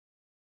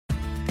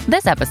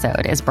This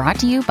episode is brought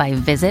to you by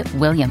Visit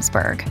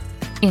Williamsburg.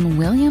 In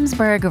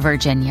Williamsburg,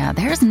 Virginia,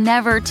 there's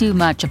never too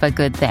much of a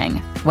good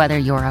thing. Whether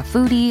you're a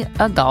foodie,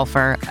 a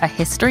golfer, a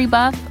history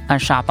buff, a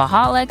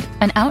shopaholic,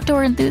 an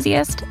outdoor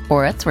enthusiast,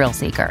 or a thrill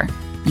seeker,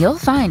 you'll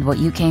find what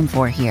you came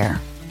for here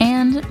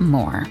and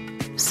more.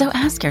 So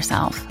ask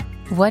yourself,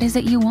 what is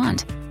it you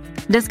want?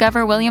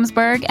 Discover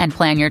Williamsburg and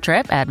plan your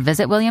trip at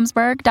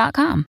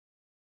visitwilliamsburg.com.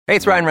 Hey,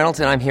 it's Ryan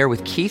Reynolds, and I'm here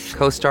with Keith,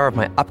 co-star of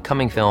my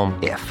upcoming film,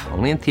 If,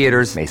 only in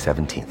theaters May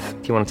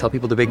 17th. Do you want to tell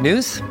people the big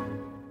news?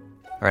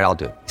 All right, I'll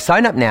do it.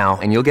 Sign up now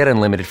and you'll get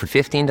unlimited for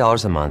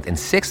 $15 a month and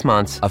 6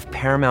 months of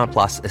Paramount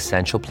Plus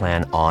Essential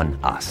Plan on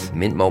us.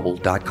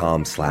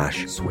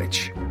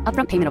 MintMobile.com/switch.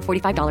 Upfront payment of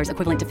 $45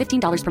 equivalent to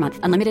 $15 per month.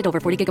 Unlimited over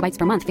 40 gigabytes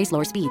per month. Face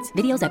lower speeds.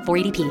 Videos at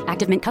 480p.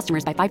 Active Mint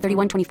customers by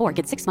 531.24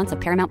 get 6 months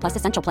of Paramount Plus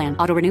Essential Plan.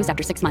 Auto renews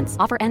after 6 months.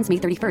 Offer ends May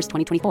 31st,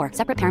 2024.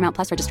 Separate Paramount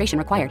Plus registration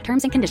required.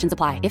 Terms and conditions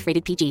apply if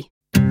rated PG.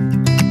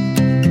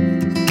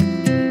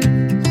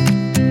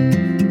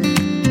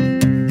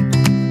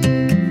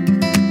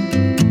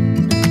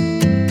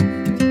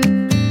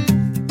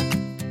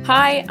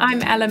 Hi,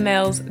 I'm Ella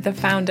Mills, the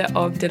founder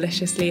of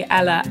Deliciously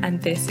Ella,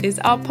 and this is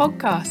our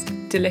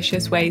podcast,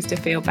 Delicious Ways to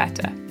Feel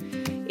Better.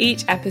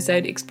 Each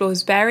episode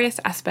explores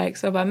various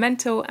aspects of our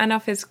mental and our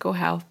physical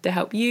health to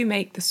help you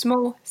make the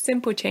small,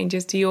 simple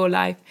changes to your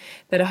life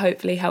that'll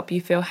hopefully help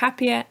you feel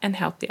happier and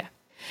healthier.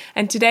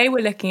 And today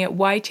we're looking at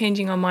why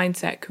changing our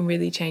mindset can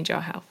really change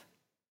our health.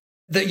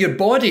 That your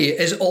body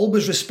is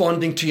always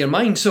responding to your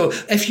mind. So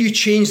if you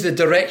change the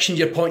direction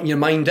you're pointing your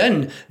mind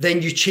in,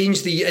 then you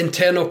change the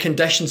internal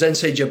conditions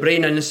inside your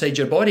brain and inside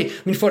your body. I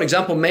mean, for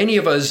example, many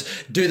of us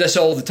do this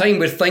all the time.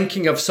 We're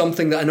thinking of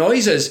something that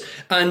annoys us,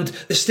 and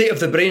the state of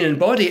the brain and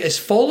body is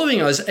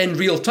following us in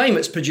real time.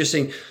 It's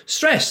producing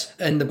stress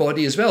in the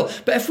body as well.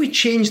 But if we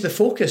change the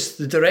focus,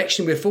 the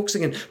direction we're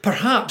focusing in,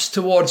 perhaps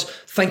towards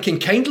thinking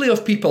kindly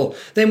of people,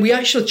 then we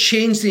actually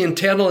change the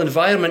internal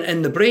environment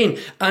in the brain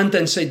and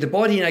inside the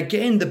body. And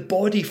again, the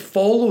body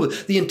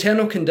follows, the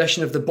internal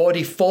condition of the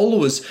body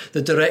follows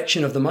the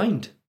direction of the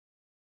mind.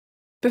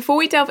 Before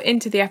we delve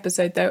into the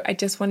episode though, I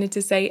just wanted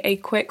to say a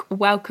quick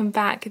welcome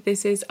back.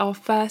 This is our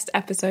first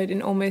episode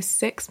in almost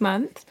 6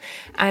 months,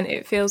 and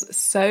it feels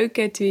so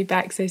good to be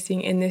back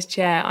sitting in this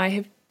chair. I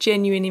have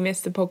genuinely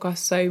missed the podcast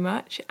so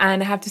much,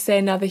 and I have to say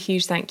another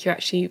huge thank you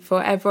actually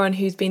for everyone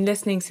who's been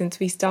listening since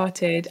we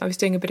started. I was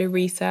doing a bit of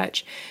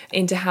research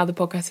into how the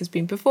podcast has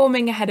been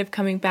performing ahead of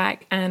coming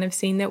back, and I've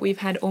seen that we've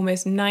had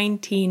almost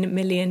 19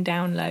 million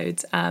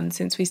downloads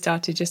since we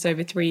started just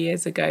over 3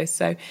 years ago.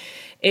 So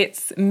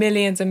it's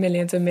millions and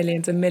millions and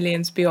millions and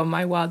millions beyond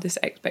my wildest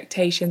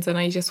expectations, and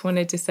I just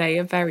wanted to say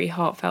a very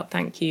heartfelt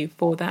thank you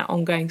for that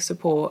ongoing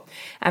support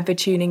and for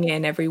tuning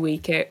in every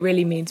week. It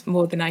really means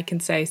more than I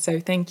can say, so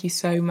thank you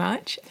so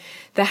much.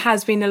 There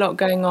has been a lot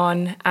going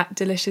on at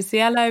Deliciously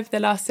Ella over the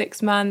last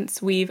 6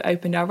 months. We've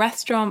opened our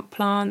restaurant,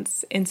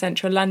 Plants, in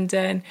central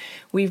London.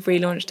 We've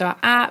relaunched our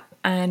app.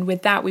 And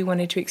with that, we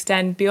wanted to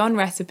extend beyond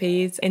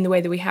recipes in the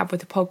way that we have with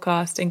the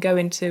podcast and go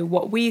into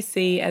what we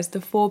see as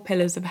the 4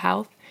 pillars of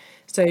health.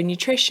 So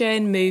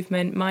nutrition,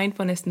 movement,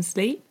 mindfulness and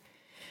sleep.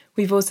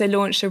 We've also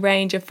launched a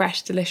range of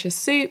fresh, delicious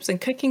soups and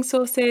cooking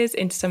sauces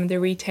into some of the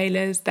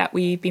retailers that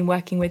we've been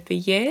working with for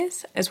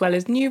years, as well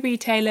as new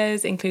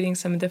retailers, including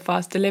some of the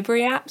fast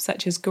delivery apps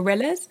such as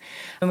Gorillas.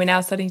 And we're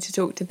now starting to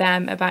talk to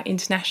them about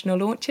international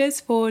launches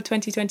for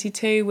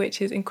 2022,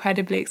 which is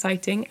incredibly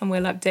exciting, and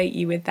we'll update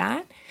you with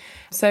that.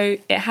 So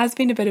it has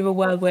been a bit of a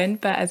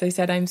whirlwind, but as I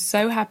said, I'm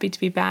so happy to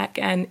be back.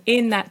 And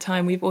in that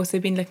time, we've also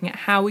been looking at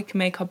how we can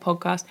make our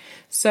podcast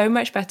so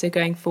much better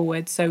going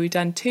forward. So we've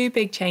done 2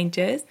 big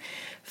changes.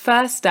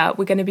 First up,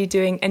 we're going to be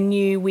doing a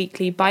new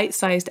weekly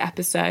bite-sized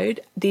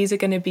episode. These are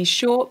going to be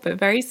short but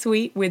very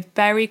sweet with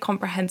very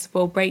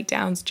comprehensible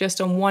breakdowns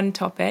just on one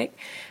topic.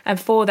 And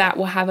for that,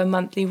 we'll have a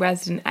monthly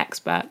resident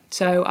expert.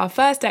 So our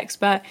first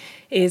expert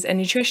is a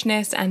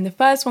nutritionist, and the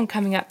first one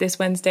coming up this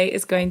Wednesday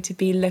is going to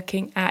be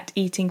looking at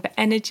eating for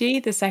energy.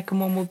 The second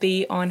one will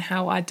be on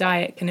how our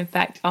diet can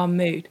affect our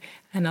mood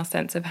and our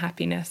sense of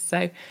happiness.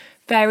 So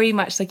very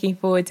much looking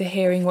forward to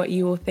hearing what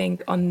you all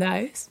think on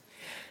those.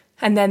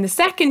 And then the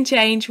second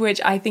change,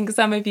 which I think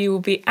some of you will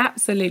be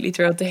absolutely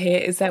thrilled to hear,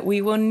 is that we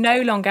will no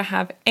longer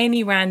have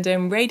any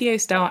random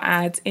radio-style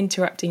ads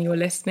interrupting your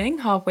listening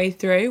halfway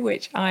through,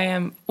 which I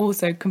am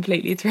also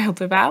completely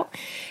thrilled about.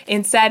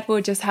 Instead,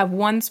 we'll just have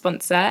one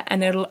sponsor,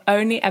 and it'll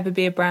only ever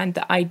be a brand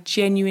that I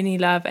genuinely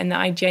love and that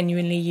I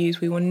genuinely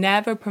use. We will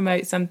never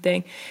promote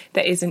something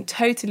that isn't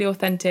totally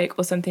authentic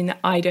or something that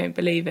I don't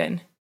believe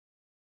in.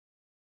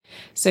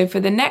 So for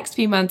the next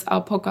few months,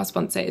 our podcast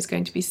sponsor is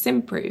going to be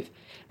Simprove,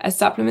 a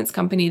supplements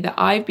company that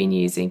I've been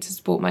using to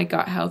support my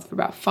gut health for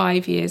about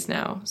 5 years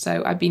now.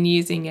 So I've been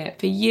using it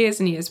for years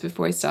and years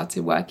before I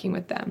started working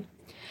with them.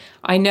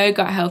 I know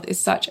gut health is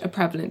such a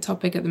prevalent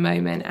topic at the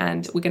moment,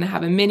 and we're going to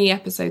have a mini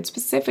episode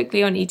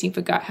specifically on eating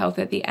for gut health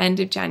at the end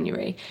of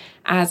January,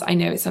 as I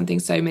know it's something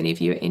so many of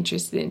you are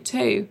interested in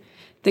too.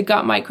 The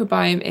gut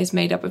microbiome is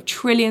made up of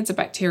trillions of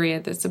bacteria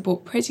that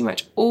support pretty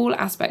much all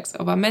aspects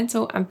of our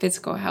mental and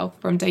physical health,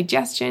 from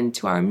digestion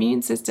to our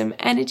immune system,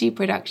 energy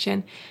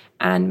production,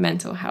 and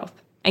mental health.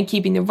 And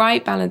keeping the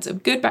right balance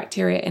of good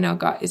bacteria in our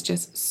gut is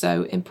just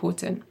so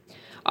important.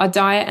 Our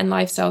diet and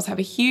lifestyles have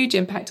a huge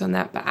impact on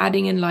that, but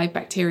adding in live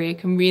bacteria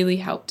can really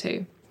help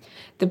too.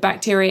 The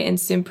bacteria in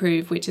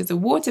Simprove, which is a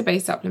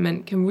water-based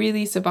supplement, can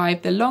really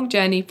survive the long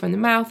journey from the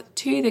mouth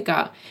to the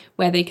gut,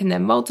 where they can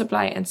then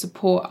multiply and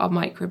support our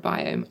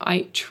microbiome.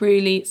 I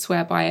truly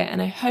swear by it,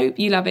 and I hope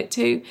you love it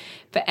too.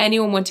 For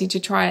anyone wanting to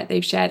try it,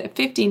 they've shared a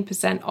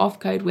 15% off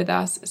code with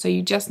us, so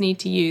you just need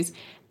to use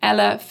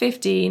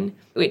Ella15,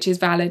 which is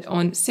valid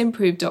on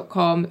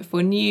simprove.com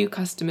for new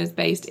customers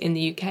based in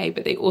the UK,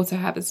 but they also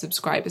have a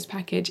subscribers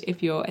package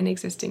if you're an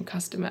existing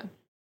customer.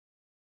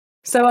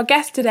 So our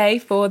guest today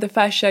for the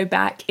first show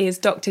back is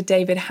Dr.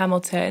 David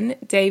Hamilton.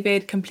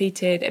 David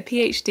completed a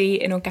PhD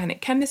in organic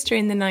chemistry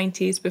in the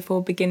 90s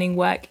before beginning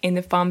work in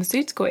the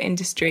pharmaceutical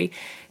industry,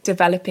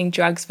 developing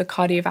drugs for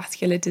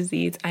cardiovascular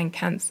disease and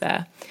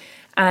cancer.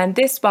 And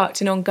this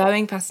sparked an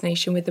ongoing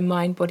fascination with the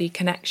mind-body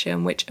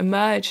connection, which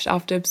emerged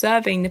after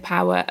observing the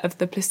power of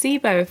the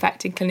placebo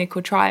effect in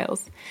clinical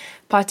trials.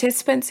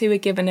 Participants who were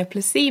given a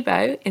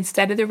placebo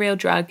instead of the real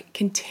drug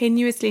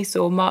continuously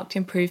saw marked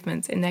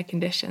improvements in their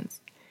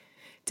conditions.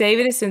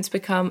 David has since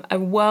become a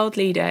world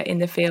leader in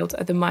the field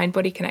of the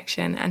mind-body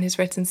connection and has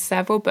written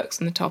several books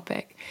on the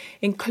topic,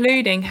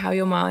 including How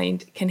Your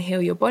Mind Can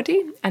Heal Your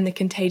Body and The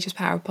Contagious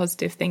Power of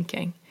Positive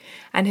Thinking.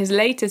 And his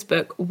latest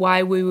book,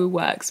 Why Woo Woo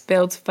Works,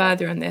 builds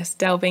further on this,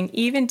 delving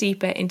even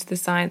deeper into the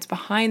science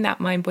behind that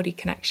mind-body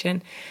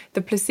connection,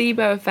 the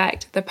placebo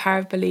effect, the power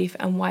of belief,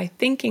 and why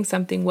thinking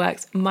something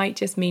works might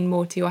just mean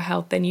more to your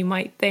health than you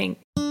might think.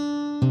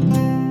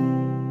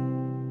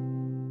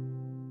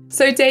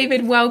 So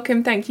David,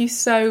 welcome. Thank you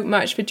so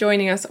much for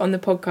joining us on the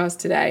podcast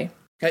today.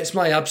 It's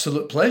my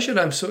absolute pleasure.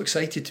 I'm so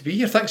excited to be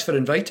here. Thanks for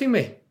inviting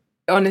me.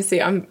 Honestly,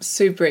 I'm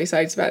super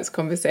excited about this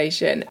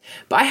conversation.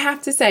 But I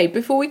have to say,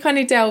 before we kind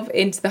of delve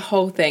into the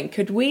whole thing,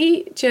 could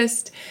we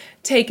just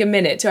take a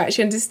minute to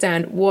actually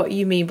understand what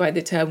you mean by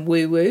the term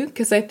woo-woo?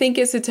 Because I think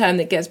it's a term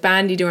that gets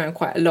bandied around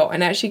quite a lot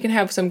and actually can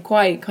have some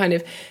quite kind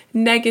of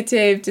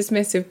negative,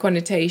 dismissive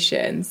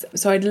connotations.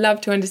 So I'd love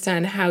to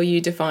understand how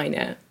you define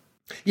it.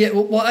 Yeah,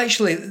 well,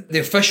 actually, the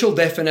official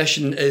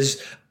definition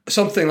is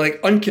something like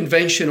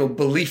unconventional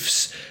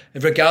beliefs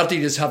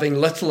regarded as having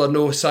little or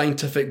no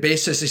scientific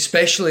basis,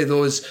 especially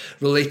those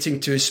relating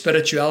to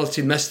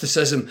spirituality,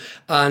 mysticism,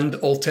 and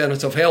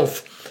alternative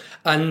health.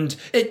 And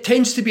it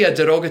tends to be a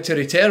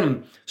derogatory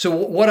term. So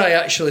what I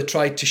actually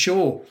tried to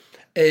show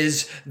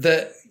is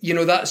that,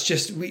 that's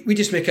just, we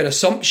just make an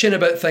assumption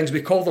about things.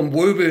 We call them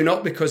woo-woo,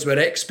 not because we're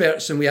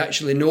experts and we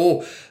actually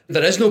know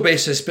there is no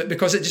basis, but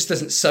because it just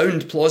doesn't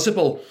sound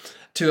plausible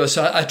to us.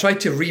 I tried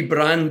to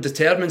rebrand the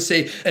term and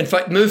say, in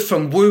fact, move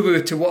from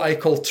woo-woo to what I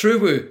call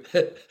true-woo.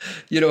 That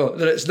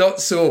it's not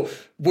so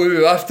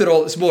woo-woo after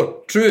all, it's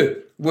more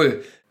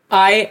true-woo.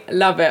 I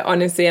love it,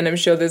 honestly, and I'm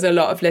sure there's a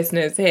lot of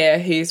listeners here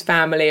whose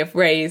family have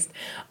raised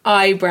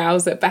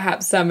eyebrows at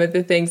perhaps some of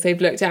the things they've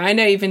looked at. I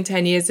know even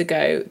 10 years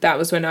ago, that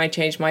was when I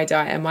changed my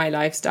diet and my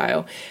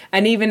lifestyle.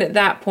 And even at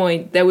that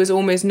point, there was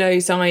almost no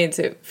science,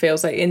 it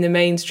feels like, in the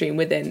mainstream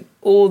within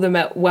all the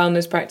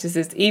wellness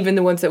practices, even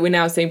the ones that we're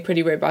now seeing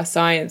pretty robust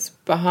science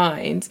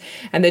behind,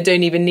 and they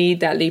don't even need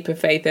that leap of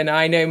faith. And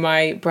I know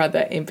my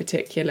brother in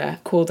particular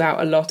called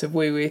out a lot of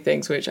woo-woo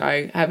things, which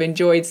I have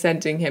enjoyed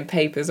sending him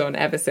papers on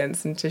ever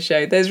since, and to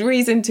show there's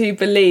reason to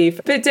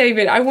believe. But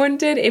David, I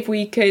wondered if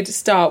we could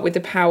start with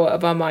the power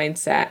of our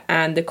mindset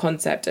and the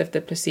concept of the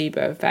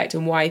placebo effect,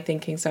 and why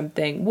thinking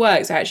something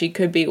works actually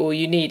could be all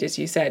you need, as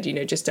you said,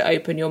 just to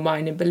open your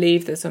mind and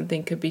believe that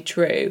something could be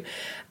true.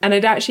 And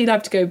I'd actually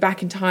love to go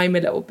back in time a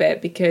little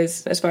bit,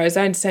 because as far as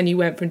I understand, you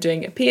went from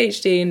doing a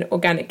PhD in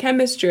organic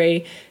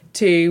chemistry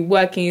to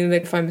working in the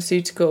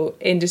pharmaceutical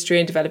industry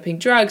and developing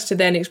drugs to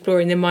then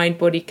exploring the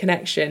mind-body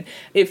connection.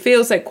 It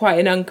feels like quite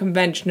an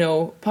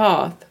unconventional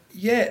path.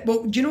 Yeah,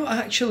 well,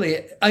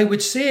 actually, I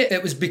would say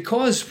it was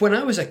because when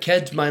I was a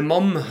kid, my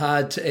mum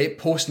had a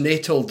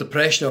postnatal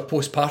depression or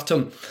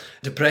postpartum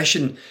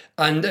depression.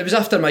 And it was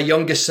after my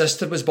youngest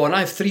sister was born.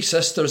 I have 3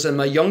 sisters, and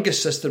my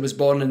youngest sister was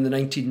born in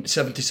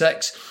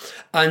 1976.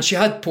 And she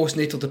had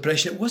postnatal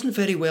depression. It wasn't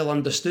very well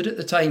understood at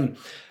the time.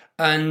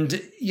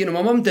 And,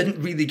 my mum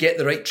didn't really get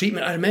the right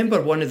treatment. I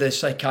remember one of the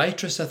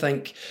psychiatrists, I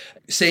think,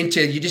 saying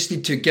to her, you just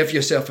need to give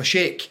yourself a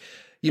shake.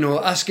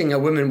 Asking a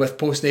woman with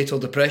postnatal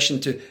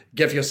depression to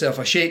give yourself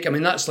a shake, I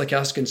mean, that's like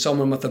asking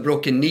someone with a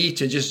broken knee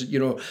to just,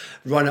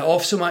 run it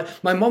off. So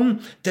my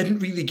mum didn't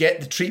really get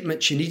the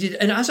treatment she needed.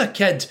 And as a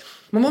kid,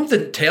 my mum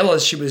didn't tell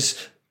us she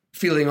was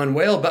feeling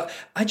unwell, but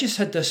I just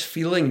had this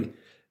feeling,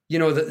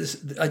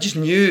 that I just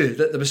knew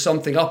that there was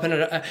something up.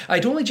 And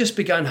I'd only just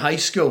begun high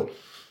school.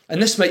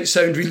 and this might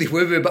sound really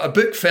woo-woo, but a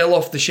book fell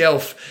off the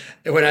shelf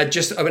when I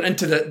went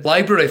into the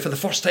library for the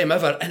first time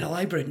ever in a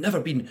library. Never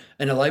been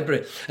in a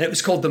library. And it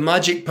was called The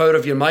Magic Power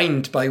of Your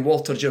Mind by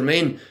Walter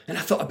Germain. And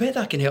I thought, I bet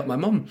that can help my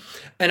mum.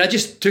 And I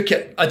just took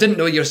it. I didn't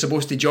know you're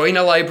supposed to join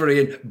a library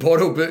and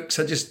borrow books.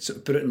 I just sort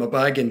of put it in my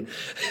bag and,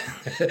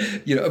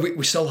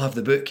 we still have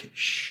the book.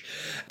 Shh.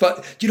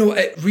 But,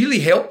 it really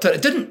helped her.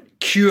 It didn't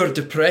cure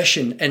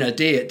depression in a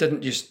day.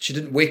 She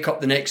didn't wake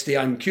up the next day,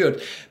 I'm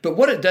cured. But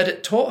what it did,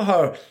 it taught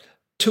her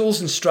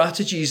tools and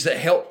strategies that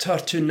helped her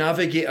to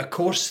navigate a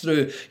course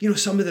through,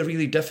 some of the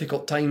really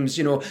difficult times,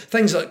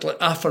 things like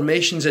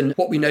affirmations and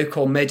what we now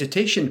call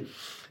meditation.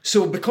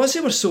 So because they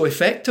were so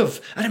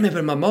effective, I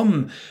remember my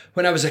mum,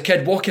 when I was a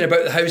kid, walking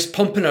about the house,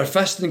 pumping her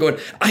fist and going,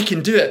 I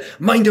can do it,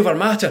 mind over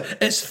matter,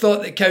 it's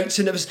thought that counts.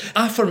 And it was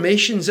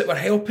affirmations that were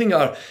helping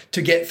her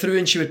to get through,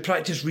 and she would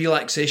practice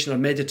relaxation or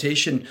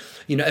meditation,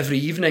 every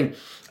evening.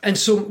 And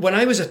so when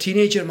I was a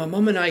teenager, my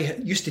mum and I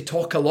used to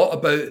talk a lot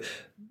about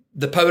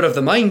the power of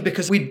the mind,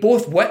 because we'd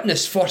both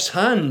witnessed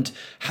firsthand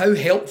how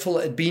helpful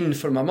it had been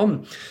for my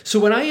mum. So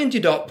when I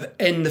ended up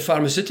in the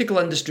pharmaceutical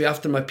industry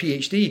after my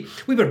PhD,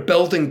 we were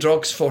building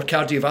drugs for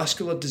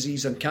cardiovascular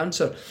disease and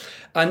cancer.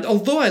 And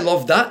although I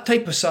loved that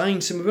type of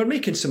science and we were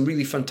making some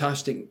really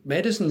fantastic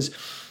medicines,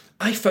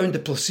 I found the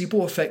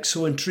placebo effect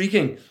so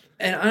intriguing.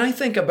 And I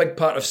think a big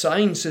part of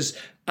science is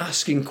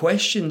asking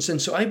questions.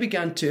 And so I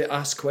began to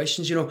ask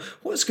questions,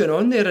 what's going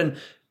on there? And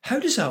how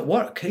does that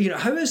work?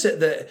 How is it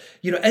that,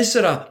 is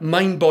there a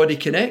mind-body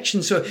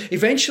connection? So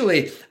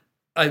eventually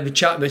I would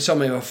chat with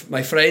some of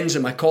my friends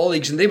and my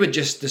colleagues, and they would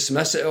just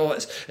dismiss it. Oh,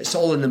 it's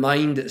all in the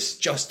mind. It's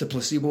just the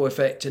placebo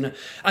effect. And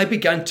I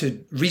began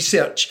to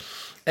research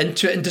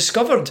into it and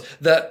discovered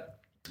that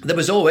there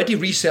was already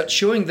research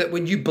showing that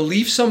when you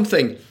believe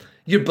something,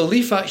 your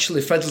belief actually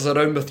fiddles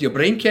around with your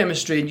brain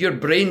chemistry, and your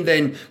brain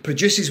then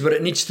produces what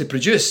it needs to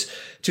produce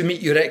to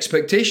meet your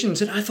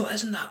expectations. And I thought,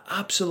 isn't that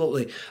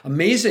absolutely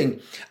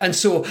amazing? And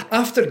so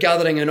after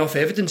gathering enough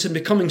evidence and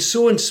becoming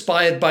so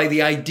inspired by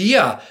the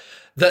idea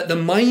that the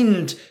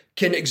mind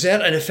can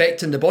exert an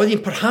effect in the body,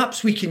 and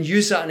perhaps we can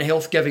use that in a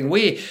health-giving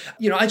way.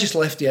 I just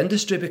left the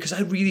industry because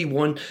I really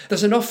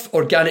there's enough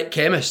organic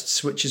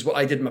chemists, which is what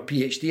I did in my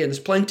PhD, and there's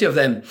plenty of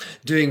them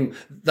doing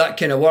that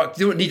kind of work.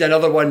 They don't need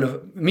another one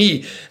of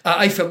me.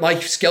 I felt my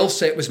skill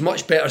set was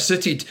much better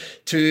suited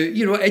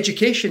to,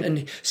 education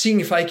and seeing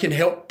if I can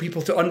help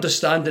people to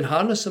understand and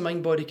harness the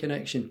mind-body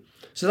connection.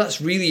 So that's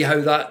really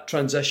how that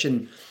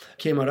transition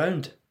came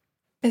around.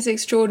 It's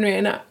extraordinary,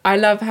 and I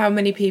love how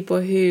many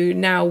people who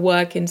now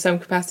work in some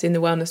capacity in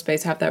the wellness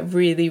space have that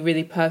really,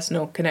 really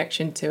personal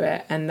connection to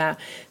it, and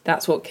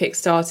that's what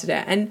kick-started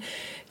it. And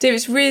Dave,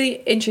 it's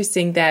really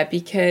interesting there,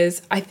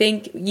 because I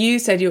think you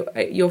said,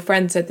 your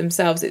friends said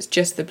themselves, it's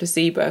just the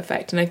placebo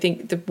effect. And I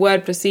think the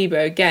word placebo,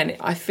 again,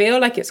 I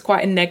feel like it's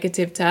quite a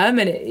negative term,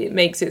 and it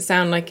makes it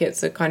sound like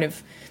it's a kind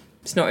of,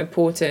 it's not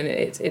important,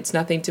 it's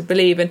nothing to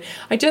believe. And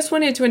I just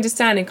wanted to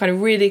understand and kind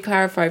of really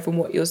clarify from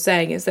what you're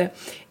saying is that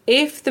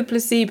if the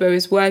placebo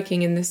is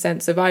working in the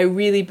sense of, I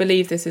really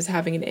believe this is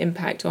having an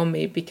impact on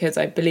me because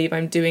I believe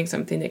I'm doing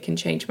something that can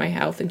change my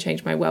health and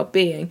change my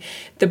well-being,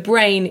 the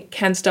brain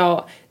can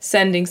start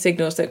sending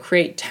signals that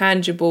create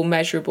tangible,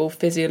 measurable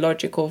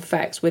physiological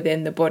effects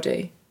within the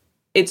body.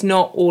 It's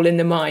not all in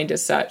the mind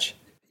as such.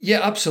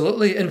 Yeah,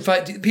 absolutely. In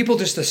fact, people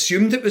just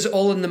assumed it was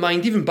all in the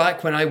mind. Even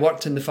back when I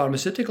worked in the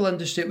pharmaceutical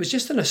industry, it was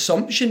just an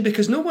assumption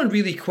because no one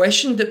really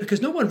questioned it, because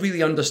no one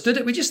really understood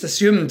it. We just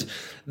assumed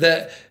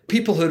that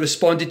people who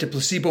responded to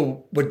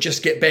placebo would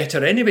just get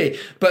better anyway.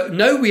 But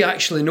now we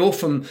actually know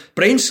from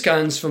brain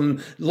scans,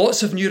 from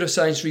lots of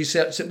neuroscience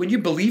research, that when you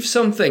believe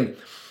something,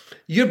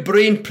 your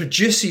brain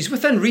produces,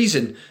 within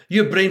reason,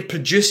 your brain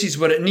produces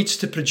what it needs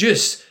to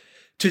produce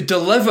to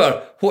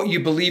deliver what you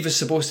believe is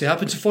supposed to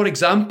happen. So for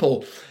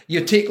example,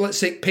 you take, let's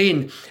say,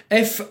 pain.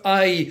 If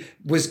I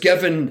was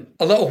given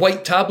a little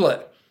white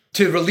tablet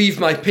to relieve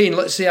my pain,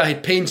 let's say I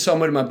had pain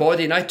somewhere in my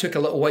body and I took a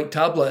little white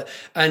tablet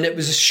and it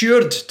was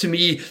assured to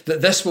me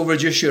that this will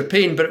reduce your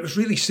pain, but it was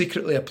really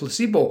secretly a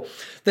placebo,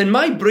 then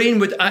my brain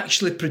would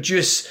actually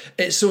produce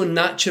its own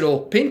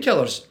natural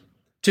painkillers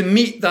to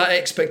meet that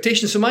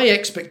expectation. So my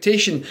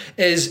expectation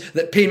is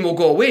that pain will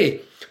go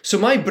away. So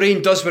my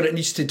brain does what it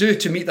needs to do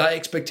to meet that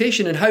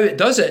expectation. And how it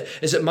does it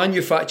is it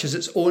manufactures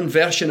its own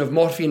version of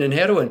morphine and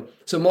heroin.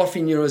 So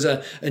morphine, is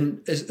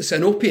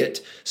an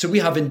opiate. So we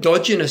have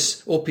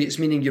endogenous opiates,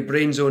 meaning your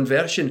brain's own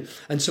version.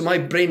 And so my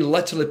brain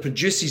literally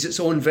produces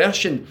its own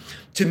version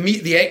to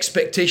meet the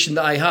expectation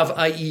that I have,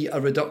 i.e. a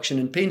reduction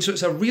in pain. So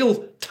it's a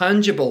real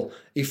tangible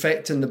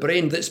effect in the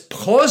brain that's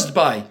caused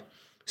by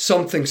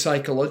something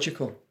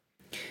psychological.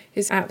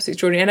 It's absolutely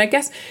extraordinary. And I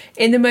guess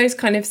in the most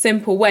kind of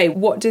simple way,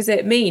 what does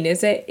it mean?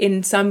 Is it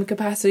in some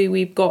capacity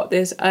we've got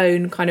this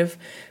own kind of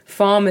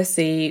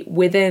pharmacy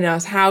within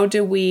us? How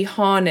do we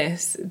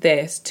harness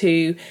this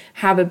to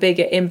have a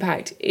bigger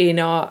impact in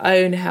our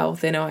own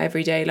health, in our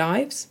everyday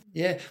lives?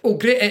 Yeah. Oh,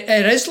 great.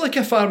 It is like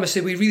a pharmacy.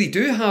 We really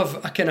do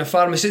have a kind of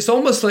pharmacy. It's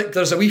almost like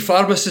there's a wee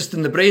pharmacist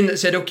in the brain that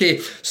said, okay,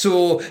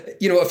 so,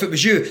 if it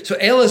was you. So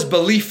Ella's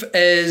belief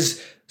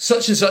is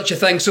such and such a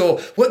thing. So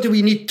what do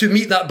we need to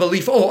meet that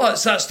belief? Oh,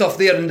 it's that stuff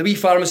there. And the wee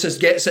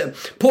pharmacist gets it,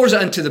 pours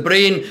it into the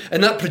brain,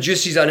 and that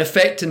produces an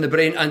effect in the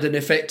brain and an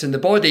effect in the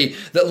body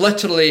that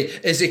literally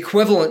is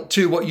equivalent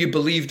to what you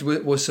believed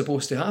was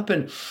supposed to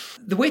happen.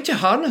 The way to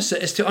harness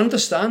it is to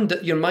understand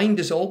that your mind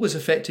is always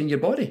affecting your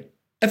body.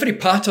 Every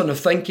pattern of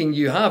thinking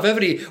you have,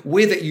 every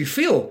way that you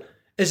feel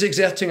is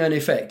exerting an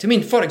effect. I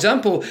mean, for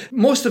example,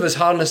 most of us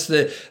harness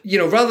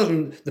rather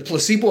than the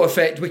placebo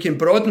effect, we can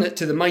broaden it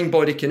to the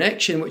mind-body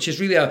connection, which is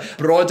really a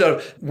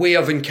broader way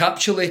of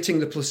encapsulating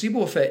the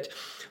placebo effect.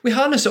 We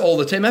harness it all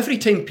the time. Every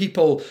time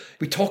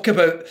we talk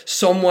about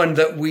someone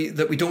that we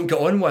don't get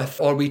on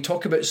with, or we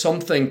talk about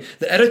something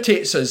that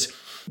irritates us,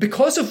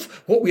 because of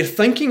what we're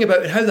thinking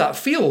about and how that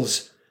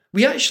feels,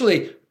 we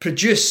actually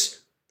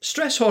produce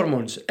stress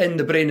hormones in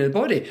the brain and the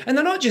body. And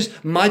they're not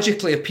just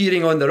magically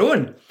appearing on their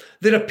own.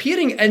 They're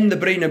appearing in the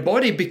brain and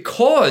body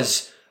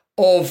because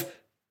of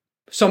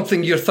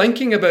something you're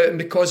thinking about and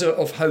because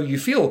of how you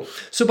feel.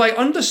 So by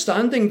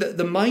understanding that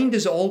the mind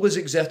is always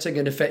exerting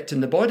an effect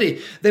in the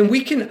body, then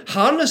we can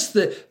harness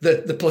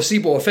the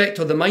placebo effect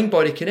or the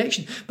mind-body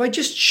connection by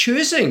just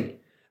choosing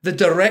the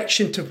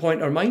direction to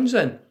point our minds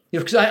in.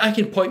 Because I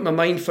can point my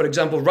mind, for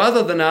example,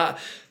 rather than at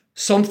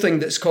something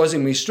that's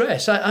causing me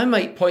stress, I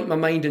might point my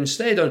mind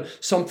instead on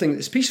something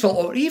that's peaceful,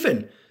 or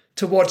even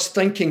towards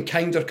thinking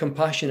kinder,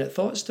 compassionate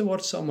thoughts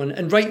towards someone.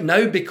 And right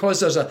now, because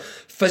there's a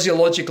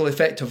physiological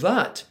effect of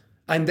that,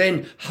 I'm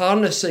then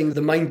harnessing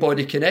the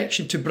mind-body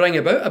connection to bring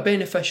about a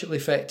beneficial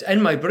effect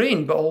in my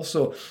brain, but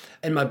also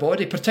in my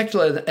body,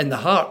 particularly in the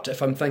heart,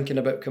 if I'm thinking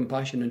about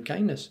compassion and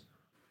kindness.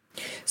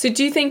 So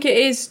do you think it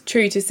is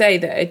true to say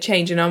that a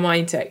change in our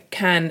mindset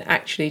can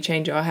actually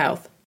change our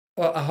health?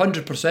 Well,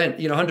 100%,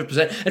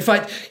 100%. In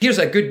fact, here's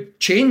a good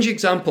change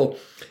example.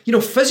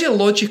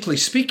 Physiologically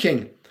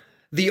speaking,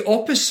 the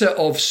opposite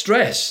of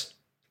stress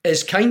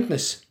is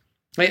kindness.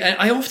 Right? And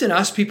I often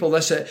ask people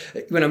this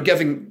when I'm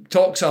giving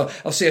talks.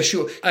 I'll say a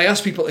show. I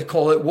ask people to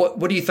call it, what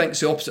do you think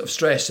is the opposite of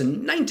stress?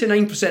 And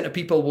 99% of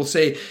people will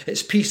say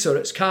it's peace, or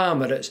it's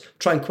calm, or it's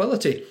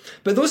tranquility.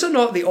 But those are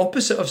not the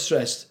opposite of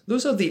stress.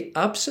 Those are the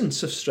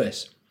absence of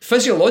stress.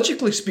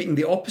 Physiologically speaking,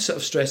 the opposite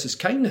of stress is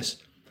kindness.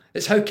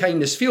 It's how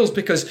kindness feels,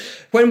 because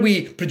when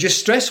we produce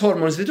stress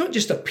hormones, they don't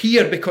just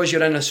appear because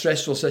you're in a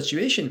stressful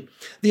situation.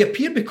 They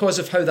appear because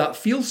of how that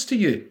feels to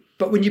you.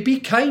 But when you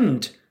be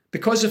kind,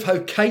 because of how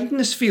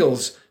kindness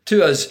feels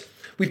to us,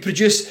 we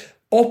produce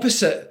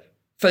opposite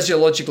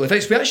physiological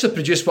effects. We actually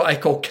produce what I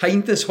call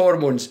kindness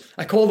hormones.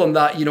 I call them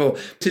that,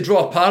 to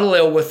draw a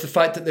parallel with the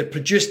fact that they're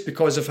produced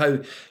because of how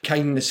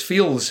kindness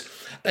feels.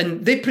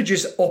 And they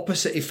produce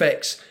opposite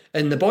effects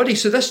in the body.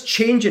 So this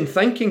change in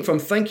thinking, from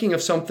thinking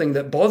of something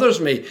that bothers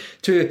me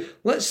to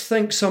let's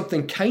think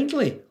something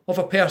kindly of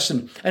a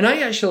person. And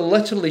I actually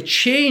literally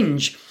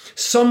change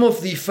some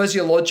of the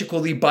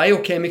physiological, the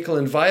biochemical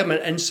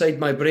environment inside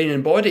my brain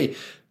and body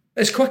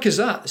as quick as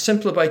that,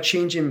 simply by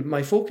changing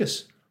my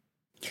focus.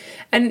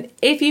 And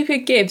if you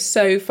could give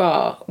so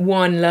far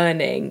one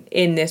learning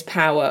in this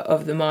power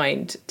of the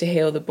mind to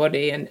heal the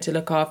body and to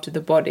look after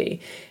the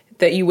body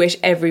that you wish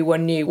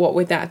everyone knew, what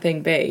would that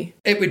thing be?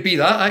 It would be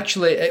that,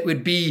 actually. It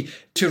would be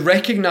to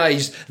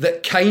recognise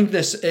that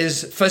kindness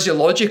is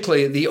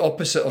physiologically the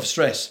opposite of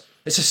stress.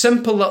 It's a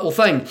simple little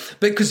thing,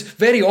 because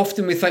very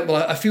often we think,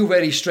 well, I feel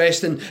very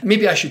stressed and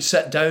maybe I should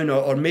sit down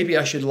or maybe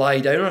I should lie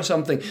down or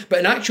something. But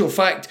in actual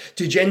fact,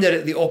 to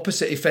generate the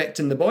opposite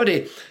effect in the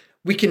body,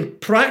 we can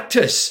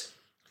practice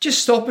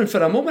just stopping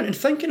for a moment and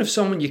thinking of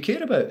someone you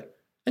care about.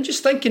 And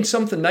just thinking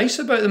something nice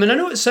about them. And I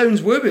know it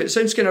sounds woo-woo, it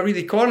sounds kind of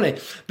really corny,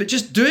 but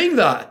just doing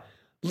that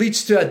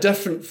leads to a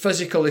different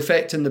physical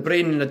effect in the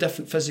brain and a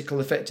different physical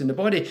effect in the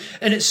body.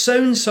 And it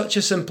sounds such a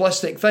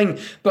simplistic thing,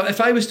 but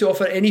if I was to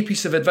offer any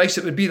piece of advice,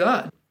 it would be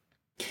that.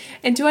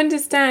 And to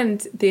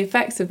understand the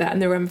effects of that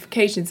and the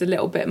ramifications a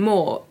little bit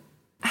more,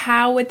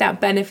 how would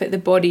that benefit the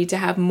body to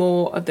have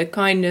more of the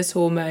kindness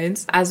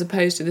hormones as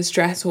opposed to the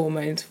stress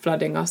hormones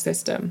flooding our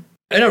system?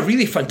 In a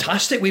really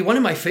fantastic way, one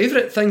of my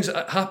favourite things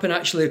that happen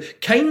actually,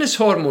 kindness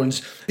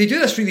hormones, they do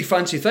this really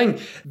fancy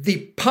thing. They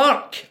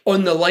park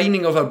on the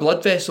lining of our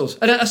blood vessels.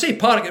 And I say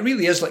park, it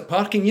really is like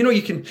parking.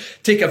 You can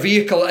take a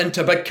vehicle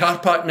into a big car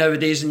park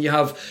nowadays and you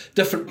have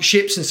different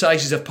shapes and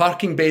sizes of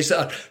parking bays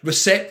that are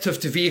receptive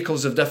to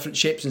vehicles of different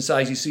shapes and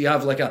sizes. So you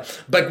have like a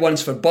big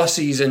ones for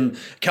buses and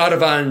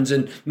caravans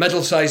and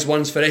middle-sized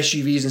ones for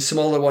SUVs and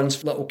smaller ones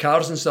for little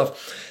cars and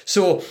stuff.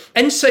 So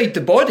inside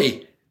the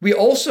body, we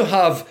also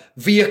have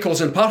vehicles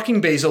and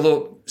parking bays,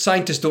 although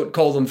scientists don't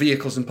call them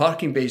vehicles and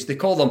parking bays. They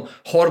call them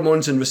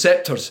hormones and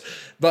receptors.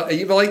 But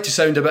you like to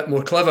sound a bit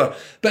more clever.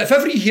 But if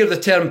ever you hear the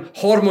term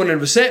hormone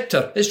and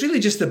receptor, it's really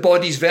just the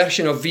body's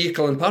version of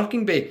vehicle and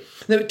parking bay.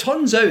 Now, it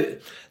turns out,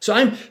 so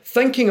I'm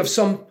thinking of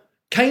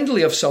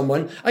kindly of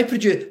someone, I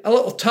produce, a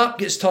little tap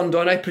gets turned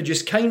on, I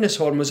produce kindness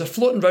hormones, they're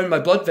floating around my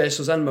blood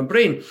vessels and my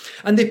brain,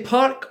 and they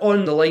park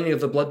on the lining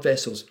of the blood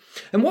vessels.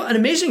 And what an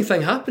amazing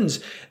thing happens,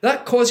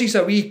 that causes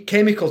a wee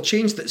chemical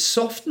change that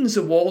softens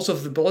the walls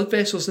of the blood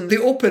vessels and they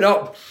open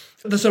up.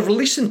 There's a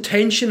release in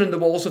tension in the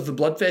walls of the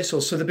blood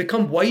vessels, so they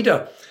become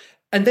wider.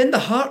 And then the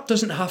heart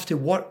doesn't have to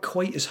work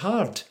quite as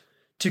hard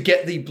to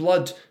get the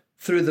blood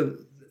through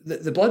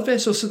the blood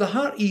vessels. So the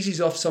heart eases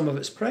off some of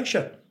its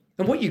pressure.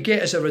 And what you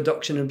get is a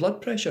reduction in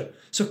blood pressure.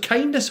 So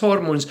kindness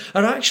hormones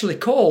are actually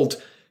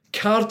called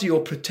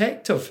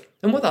cardioprotective.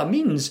 And what that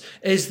means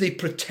is they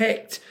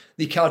protect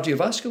the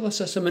cardiovascular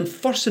system. And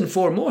first and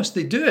foremost,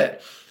 they do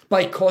it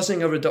by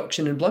causing a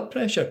reduction in blood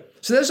pressure.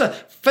 So there's a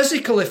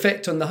physical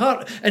effect on the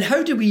heart. And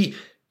how do we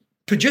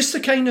produce the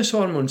kindness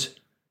hormones?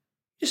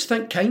 Just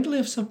think kindly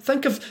of some.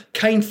 Think of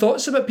kind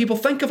thoughts about people.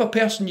 Think of a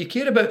person you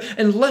care about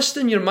and list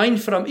in your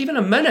mind for even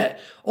a minute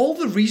all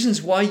the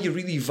reasons why you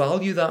really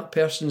value that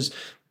person's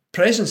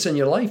presence in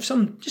your life.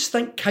 Just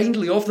think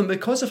kindly of them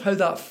because of how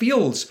that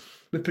feels.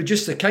 We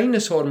produce the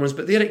kindness hormones,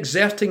 but they're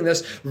exerting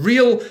this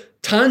real,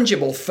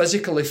 tangible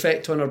physical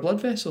effect on our blood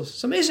vessels.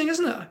 It's amazing,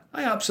 isn't it?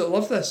 I absolutely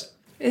love this.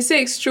 It's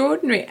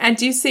extraordinary. And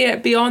do you see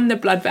it beyond the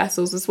blood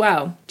vessels as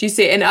well? Do you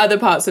see it in other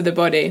parts of the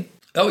body?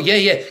 Oh,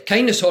 yeah.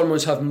 Kindness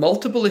hormones have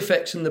multiple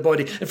effects in the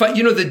body. In fact,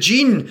 the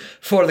gene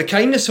for the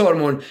kindness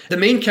hormone, the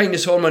main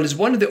kindness hormone, is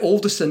one of the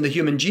oldest in the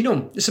human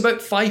genome. It's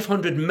about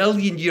 500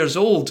 million years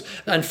old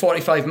and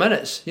 45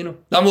 minutes. I'm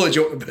only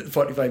joking about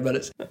 45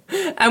 minutes.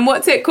 And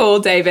what's it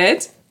called,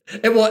 David?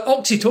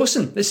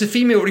 Oxytocin. It's the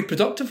female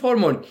reproductive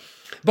hormone.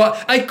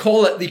 But I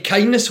call it the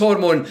kindness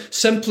hormone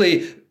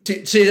simply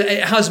to say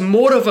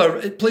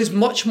that it plays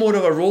much more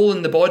of a role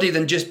in the body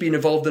than just being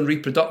involved in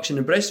reproduction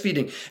and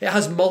breastfeeding. It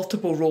has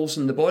multiple roles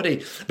in the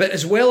body. But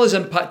as well as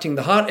impacting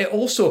the heart, it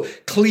also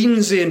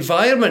cleans the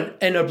environment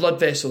in our blood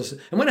vessels.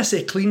 And when I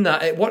say clean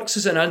that, it works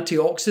as an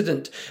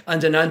antioxidant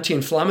and an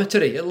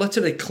anti-inflammatory. It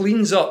literally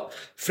cleans up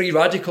free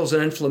radicals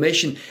and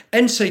inflammation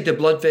inside the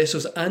blood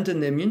vessels and in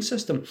the immune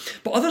system.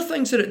 But other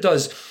things that it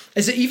does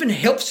is it even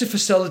helps to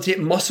facilitate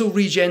muscle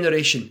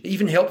regeneration. It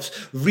even helps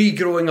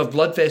regrowing of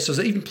blood vessels.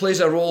 It even plays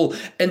a role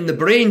in the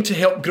brain to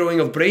help growing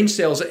of brain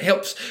cells. It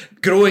helps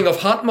growing of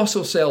heart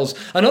muscle cells.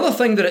 Another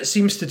thing that it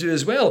seems to do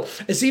as well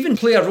is even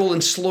play a role in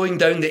slowing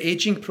down the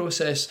aging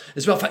process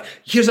as well. In fact,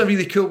 here's a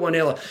really cool one,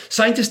 Ella.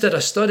 Scientists did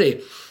a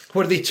study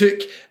where they took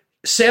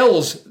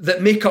cells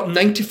that make up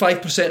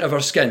 95% of our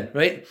skin,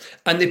 right?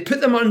 And they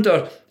put them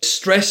under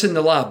stress in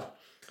the lab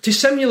to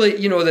simulate,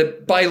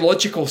 the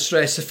biological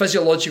stress, the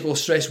physiological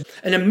stress.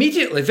 And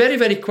immediately, very,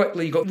 very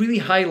quickly, you got really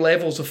high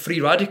levels of free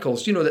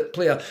radicals, that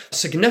play a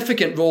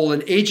significant role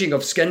in aging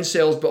of skin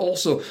cells, but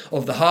also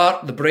of the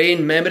heart, the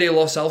brain, memory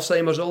loss,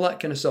 Alzheimer's, all that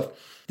kind of stuff.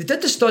 They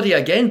did the study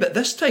again, but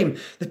this time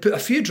they put a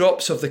few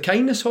drops of the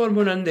kindness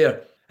hormone in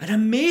there. And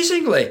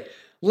amazingly,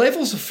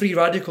 levels of free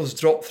radicals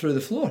dropped through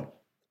the floor.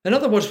 In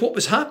other words, what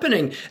was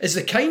happening is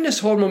the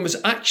kindness hormone was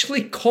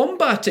actually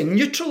combating,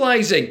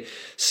 neutralising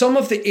some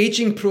of the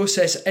aging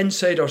process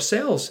inside our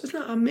cells. Isn't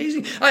that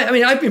amazing?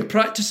 I've been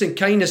practising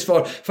kindness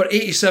for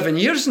 87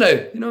 years now.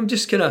 I'm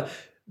just kind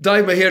of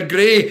dye my hair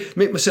grey,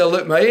 make myself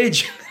look my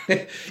age.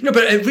 But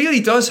it really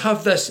does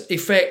have this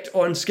effect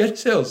on skin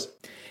cells.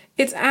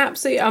 It's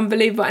absolutely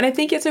unbelievable. And I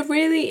think it's a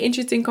really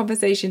interesting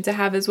conversation to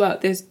have as well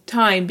at this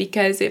time,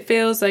 because it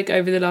feels like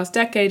over the last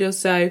decade or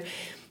so,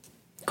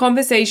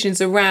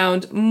 conversations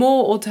around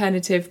more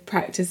alternative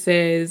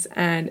practices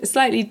and a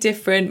slightly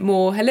different,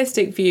 more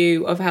holistic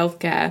view of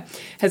healthcare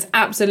has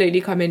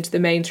absolutely come into the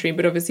mainstream.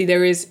 But obviously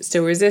there is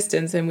still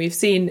resistance, and we've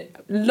seen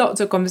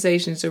lots of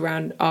conversations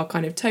around our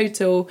kind of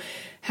total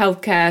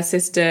healthcare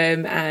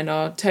system and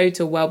our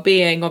total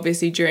well-being.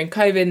 Obviously during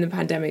COVID and the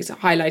pandemic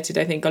highlighted,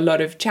 I think, a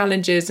lot of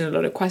challenges and a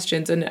lot of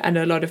questions and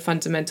a lot of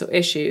fundamental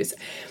issues.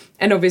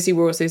 And obviously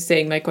we're also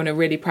seeing, like, on a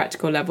really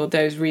practical level,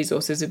 those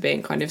resources are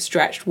being kind of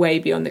stretched way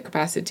beyond the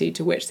capacity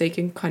to which they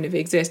can kind of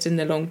exist in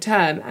the long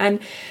term. And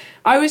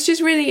I was just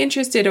really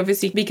interested,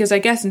 obviously, because I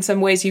guess in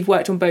some ways you've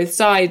worked on both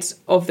sides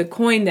of the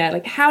coin there.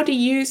 Like, how do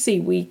you see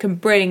we can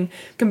bring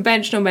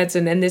conventional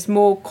medicine and this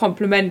more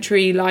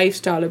complementary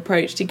lifestyle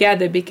approach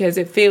together? Because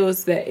it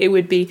feels that it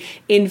would be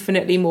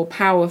infinitely more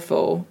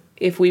powerful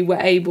if we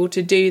were able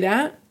to do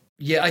that.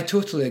 Yeah, I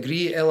totally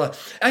agree, Ella.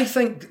 I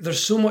think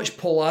there's so much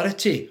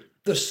polarity.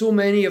 There's so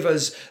many of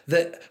us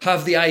that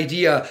have the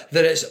idea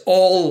that it's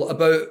all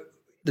about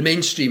the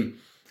mainstream.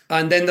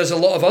 And then there's a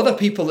lot of other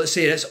people that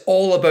say it's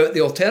all about the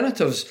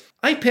alternatives.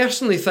 I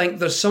personally think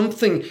there's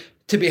something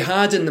to be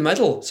had in the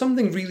middle,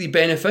 something really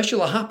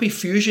beneficial, a happy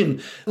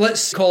fusion.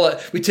 Let's call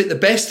it, we take the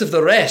best of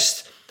the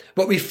rest,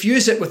 but we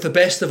fuse it with the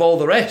best of all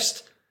the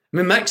rest.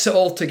 We mix it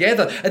all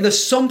together. And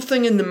there's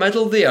something in the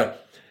middle there.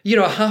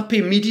 A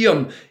happy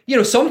medium,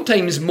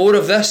 sometimes more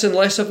of this and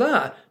less of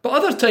that. But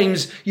other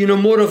times,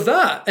 more of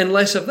that and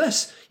less of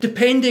this,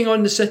 depending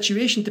on the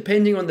situation,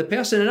 depending on the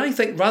person. And I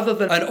think rather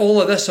than an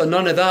all of this or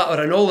none of that,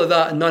 or an all of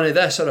that and none of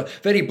this, or a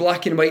very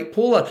black and white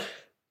polar,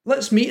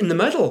 let's meet in the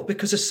middle,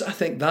 because I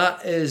think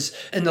that is,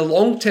 in the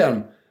long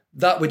term,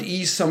 that would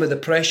ease some of the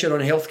pressure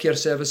on healthcare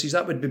services.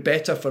 That would be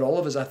better for all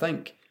of us, I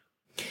think.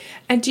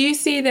 And do you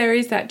see there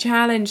is that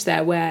challenge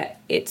there where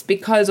it's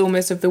because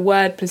almost of the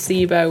word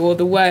placebo or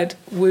the word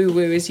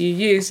woo-woo as you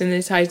use in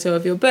the title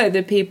of your book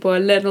that people are a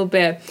little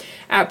bit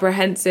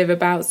apprehensive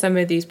about some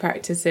of these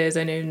practices?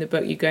 I know in the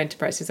book you go into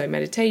practices like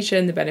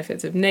meditation, the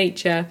benefits of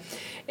nature,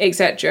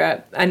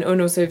 etc. And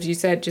also, as you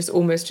said, just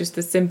almost just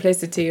the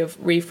simplicity of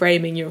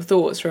reframing your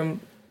thoughts from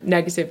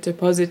negative to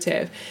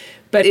positive.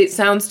 But it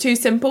sounds too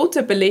simple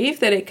to believe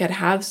that it could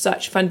have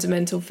such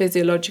fundamental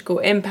physiological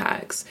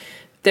impacts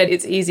that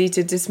it's easy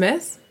to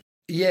dismiss?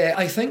 Yeah,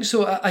 I think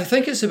so. I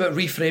think it's about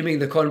reframing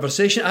the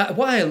conversation.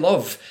 What I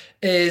love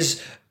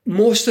is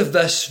most of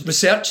this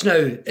research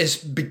now is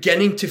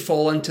beginning to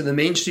fall into the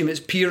mainstream. It's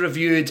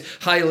peer-reviewed,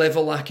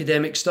 high-level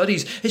academic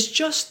studies. It's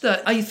just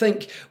that I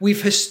think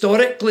we've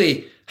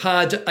historically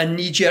had a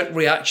knee-jerk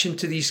reaction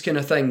to these kind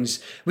of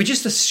things. We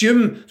just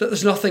assume that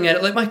there's nothing in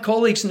it. Like my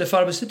colleagues in the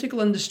pharmaceutical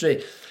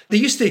industry, they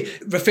used to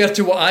refer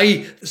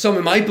to some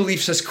of my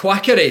beliefs as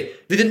quackery.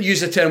 They didn't use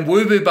the term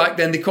woo-woo back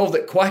then, they called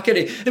it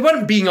quackery. They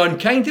weren't being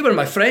unkind, they were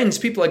my friends,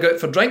 people I go out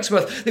for drinks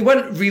with. They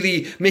weren't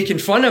really making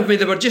fun of me,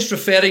 they were just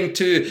referring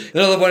to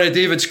another one of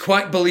David's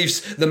quack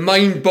beliefs, the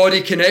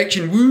mind-body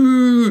connection,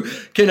 woo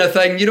kind of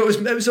thing. You know,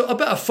 it was a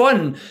bit of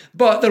fun,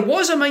 but there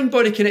was a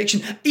mind-body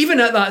connection, even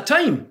at that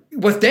time.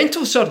 With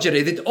dental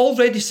surgery, they'd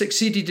already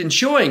succeeded in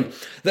showing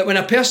that when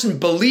a person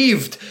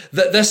believed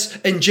that this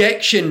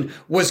injection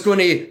was going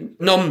to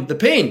numb the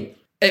pain,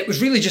 it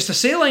was really just a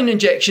saline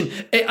injection.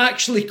 It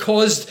actually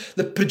caused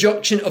the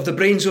production of the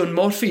brain's own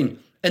morphine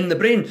in the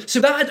brain.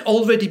 So that had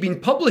already been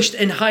published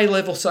in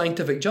high-level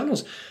scientific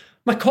journals.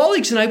 My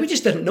colleagues and I, we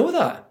just didn't know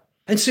that.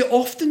 And so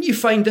often you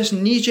find this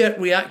knee-jerk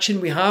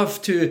reaction we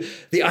have to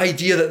the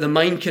idea that the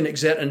mind can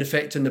exert an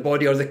effect on the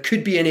body, or there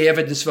could be any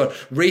evidence for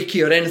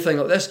Reiki or anything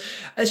like this.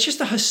 It's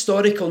just a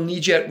historical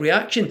knee-jerk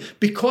reaction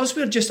because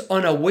we're just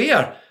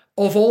unaware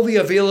of all the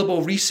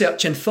available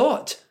research and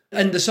thought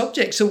in the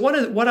subject. So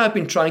what I've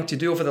been trying to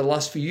do over the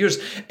last few years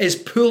is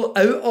pull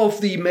out of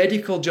the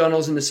medical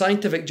journals and the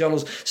scientific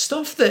journals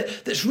stuff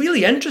that's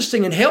really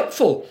interesting and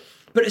helpful,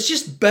 but it's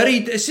just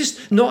buried, it's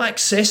just not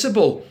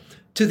accessible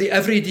to the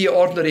everyday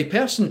ordinary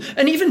person,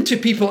 and even to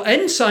people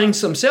in science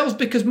themselves,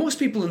 because most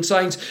people in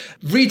science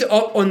read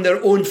up on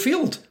their own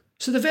field.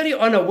 So they're very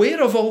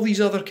unaware of all these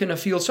other kind of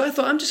fields. So I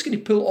thought, I'm just going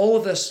to pull all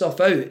of this stuff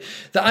out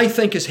that I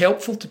think is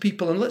helpful to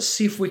people, and let's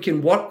see if we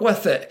can work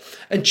with it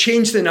and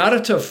change the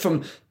narrative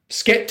from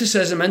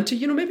skepticism into,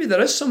 maybe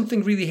there is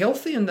something really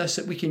healthy in this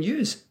that we can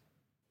use.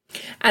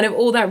 And of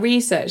all that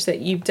research that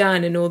you've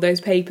done and all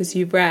those papers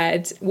you've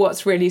read,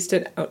 what's really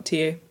stood out to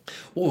you?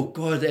 Oh,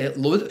 God,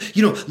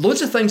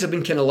 loads of things have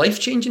been kind of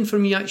life-changing for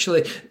me,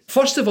 actually.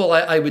 First of all,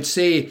 I would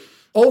say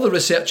all the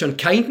research on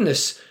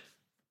kindness,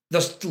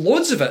 there's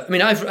loads of it. I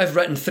mean, I've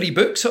written 3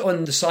 books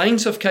on the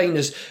science of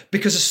kindness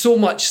because there's so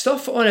much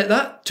stuff on it.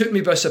 That took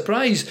me by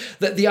surprise,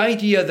 that the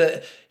idea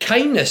that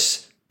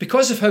kindness,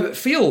 because of how it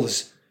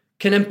feels,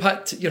 can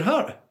impact your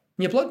heart,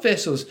 your blood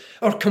vessels,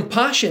 or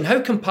compassion,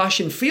 how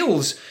compassion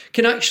feels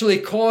can actually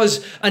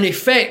cause an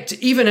effect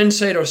even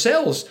inside our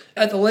cells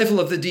at the level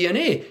of the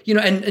DNA,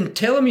 in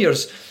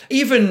telomeres.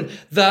 Even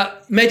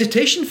that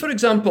meditation, for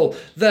example,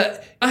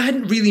 that I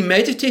hadn't really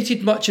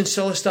meditated much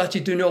until I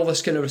started doing all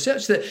this kind of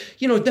research, that,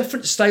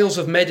 different styles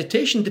of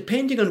meditation,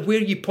 depending on where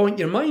you point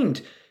your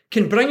mind,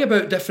 can bring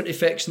about different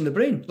effects in the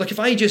brain. Like if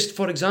I just,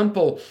 for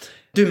example,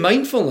 do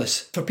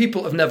mindfulness, for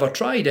people who've never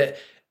tried it,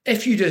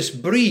 if you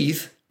just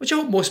breathe, which I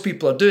hope most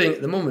people are doing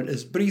at the moment,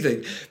 is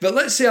breathing. But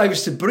let's say I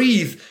was to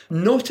breathe,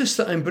 notice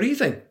that I'm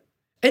breathing.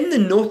 In the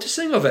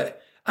noticing of it,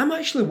 I'm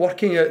actually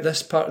working out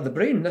this part of the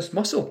brain, this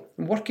muscle.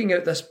 I'm working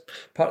out this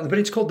part of the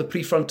brain. It's called the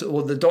prefrontal,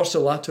 or the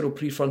dorsolateral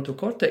prefrontal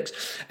cortex.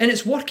 And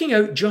it's working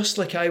out just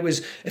like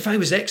if I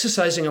was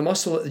exercising a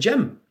muscle at the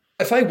gym.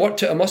 If I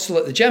worked out a muscle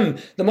at the gym,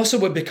 the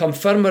muscle would become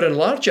firmer and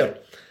larger.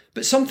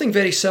 But something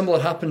very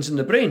similar happens in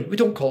the brain. We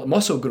don't call it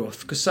muscle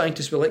growth because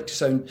scientists will like to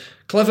sound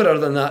cleverer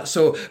than that.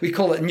 So we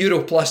call it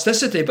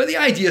neuroplasticity. But the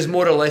idea is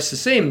more or less the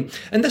same.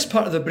 And this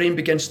part of the brain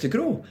begins to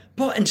grow.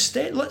 But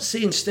instead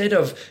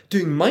of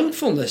doing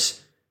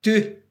mindfulness,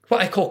 do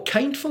what I call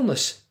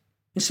kindfulness.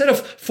 Instead of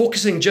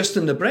focusing just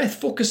on the breath,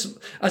 focus,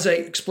 as I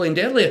explained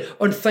earlier,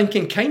 on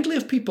thinking kindly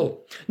of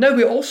people. Now,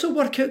 we also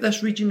work out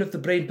this region of the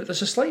brain, but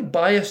there's a slight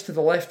bias to the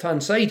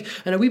left-hand side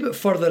and a wee bit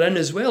further in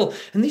as well.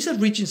 And these are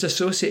regions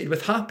associated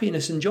with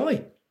happiness and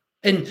joy.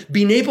 And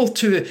being able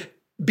to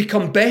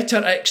become better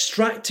at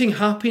extracting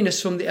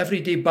happiness from the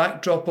everyday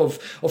backdrop of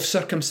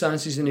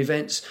circumstances and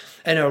events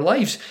in our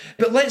lives.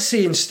 But let's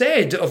say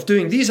instead of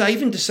doing these, I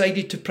even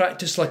decided to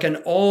practice like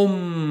an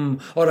Om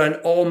or an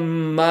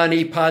Om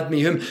Mani Padme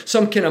Hum,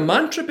 some kind of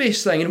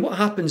mantra-based thing. And what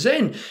happens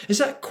then is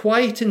that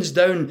quietens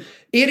down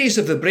areas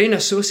of the brain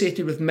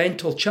associated with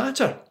mental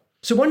chatter.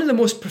 So one of the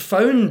most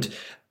profound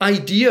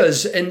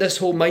ideas in this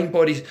whole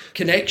mind-body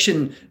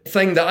connection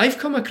thing that I've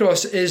come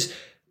across is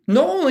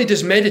not only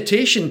does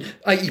meditation,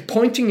 i.e.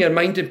 pointing your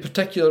mind in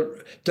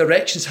particular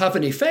directions, have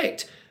an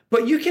effect,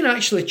 but you can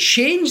actually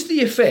change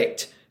the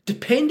effect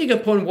depending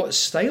upon what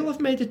style of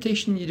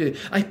meditation you do.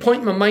 I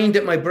point my mind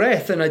at my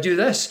breath and I do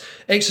this,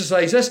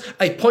 exercise this.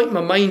 I point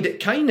my mind at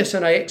kindness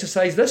and I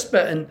exercise this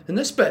bit and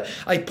this bit.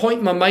 I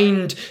point my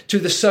mind to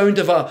the sound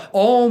of a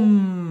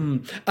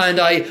om and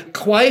I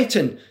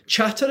quieten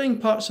chattering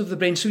parts of the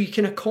brain so you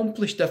can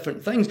accomplish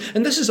different things.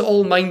 And this is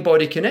all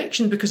mind-body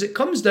connection, because it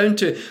comes down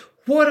to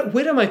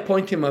where am I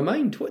pointing my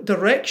mind? What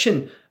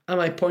direction am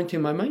I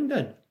pointing my mind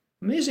in?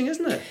 Amazing,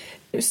 isn't it?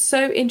 It was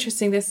so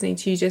interesting listening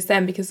to you just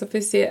then, because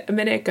obviously a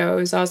minute ago I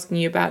was asking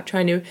you about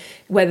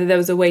whether there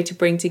was a way to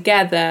bring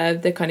together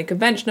the kind of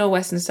conventional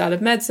Western style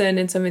of medicine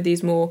and some of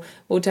these more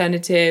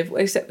alternative,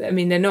 except, I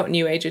mean, they're not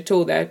New Age at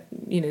all. They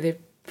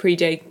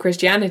predate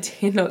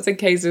Christianity in lots of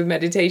cases of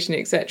meditation,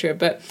 etc.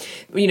 But,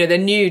 they're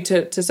new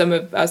to some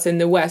of us in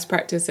the West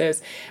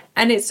practices.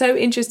 And it's so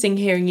interesting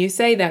hearing you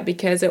say that,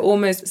 because it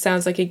almost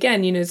sounds like,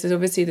 again, there's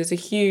a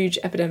huge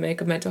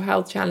epidemic of mental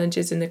health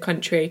challenges in the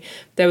country.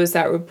 There was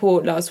that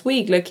report last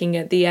week looking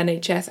at the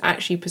NHS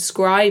actually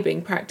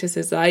prescribing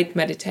practices like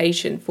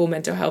meditation for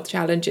mental health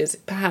challenges,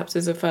 perhaps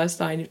as a first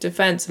line of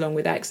defense along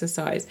with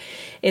exercise,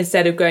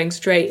 instead of going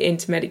straight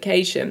into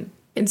medication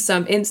in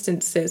some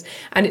instances.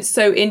 And it's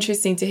so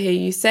interesting to hear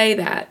you say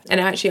that.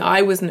 And actually,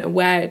 I wasn't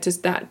aware to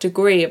that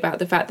degree about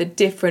the fact that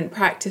different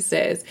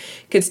practices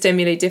could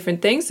stimulate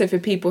different things. So for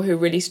people who are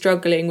really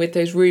struggling with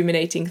those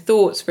ruminating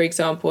thoughts, for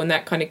example, and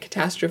that kind of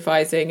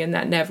catastrophizing and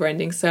that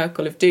never-ending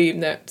circle of doom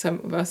that some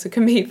of us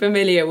can be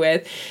familiar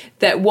with,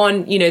 that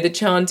one, the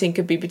chanting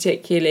could be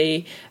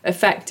particularly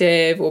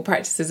effective, or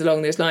practices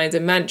along those lines,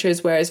 and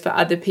mantras, whereas for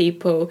other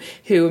people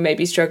who are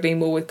maybe struggling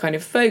more with kind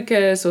of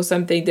focus or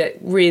something that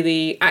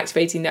really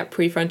activating that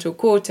prefrontal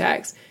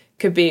cortex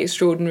could be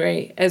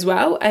extraordinary as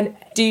well. And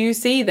do you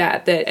see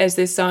that as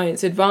this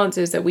science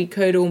advances, that we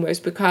could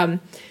almost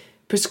become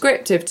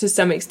prescriptive to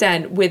some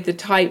extent with the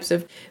types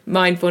of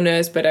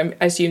mindfulness, but I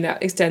assume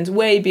that extends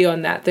way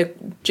beyond that, the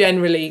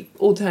generally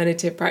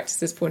alternative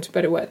practices, for want of a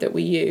better word, that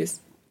we use?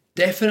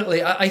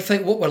 Definitely. I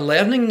think what we're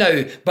learning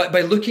now, but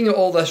by looking at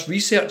all this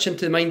research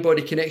into the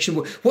mind-body connection,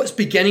 what's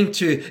beginning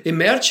to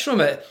emerge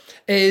from it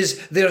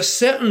is there are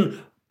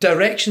certain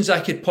directions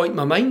I could point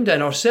my mind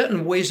in, or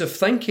certain ways of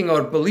thinking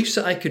or beliefs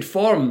that I could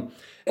form,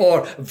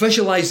 or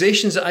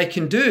visualizations that I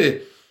can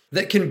do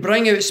that can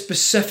bring out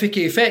specific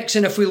effects.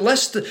 And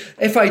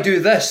if I do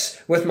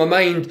this with my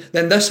mind,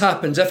 then this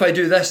happens. If I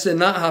do this, then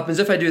that happens.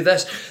 If I do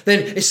this,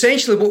 then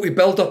essentially what we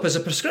build up is a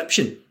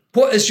prescription.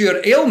 What is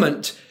your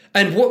ailment?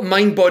 And what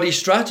mind-body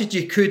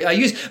strategy could I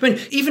use? I mean,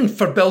 even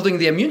for building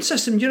the immune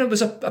system, there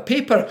was a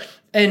paper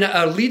in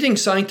a leading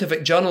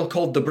scientific journal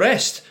called The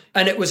Breast,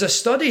 and it was a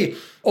study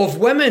of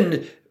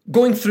women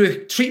going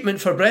through treatment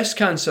for breast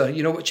cancer,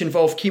 which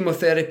involved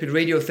chemotherapy,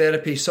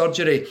 radiotherapy,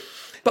 surgery.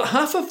 But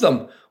half of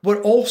them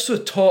were also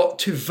taught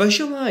to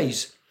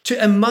visualize,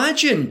 to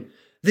imagine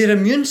their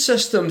immune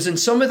systems, and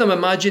some of them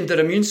imagined their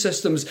immune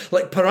systems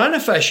like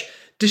piranha fish,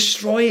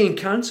 destroying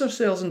cancer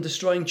cells and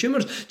destroying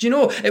tumours. Do you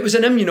know, it was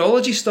an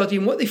immunology study,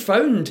 and what they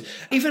found,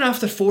 even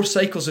after 4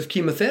 cycles of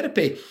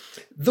chemotherapy,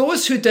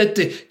 those who did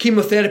the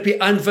chemotherapy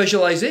and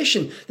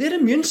visualization, their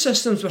immune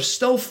systems were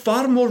still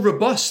far more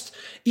robust,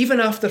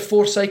 even after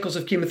 4 cycles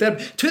of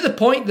chemotherapy, to the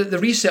point that the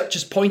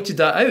researchers pointed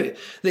that out.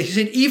 They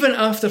said even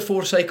after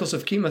 4 cycles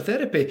of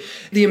chemotherapy,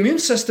 the immune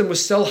system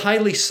was still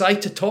highly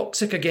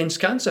cytotoxic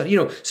against cancer.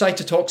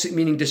 Cytotoxic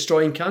meaning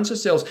destroying cancer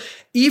cells,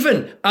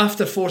 even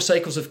after 4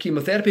 cycles of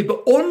chemotherapy,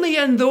 but only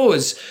in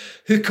those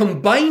who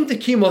combined the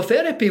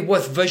chemotherapy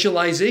with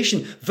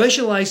visualization,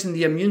 visualizing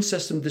the immune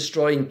system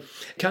destroying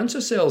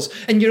cancer cells.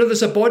 And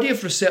there's a body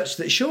of research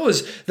that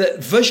shows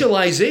that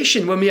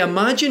visualization, when we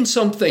imagine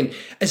something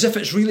as if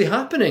it's really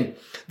happening,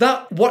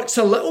 that works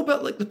a little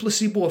bit like the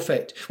placebo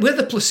effect. Where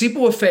the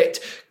placebo effect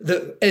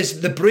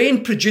is the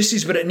brain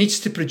produces what it needs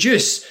to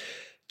produce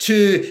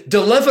to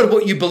deliver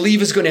what you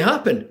believe is going to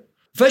happen.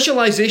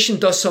 Visualization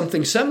does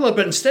something similar,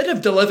 but instead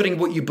of delivering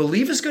what you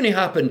believe is going to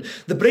happen,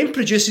 the brain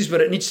produces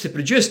what it needs to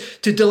produce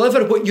to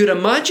deliver what you're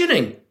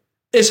imagining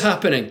is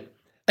happening.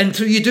 And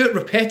so you do it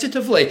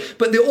repetitively,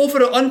 but the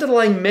overall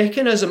underlying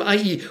mechanism,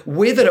 i.e.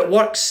 way that it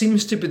works,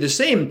 seems to be the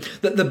same,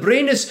 that the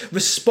brain is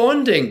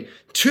responding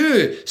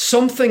to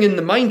something in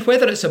the mind,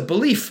 whether it's a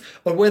belief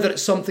or whether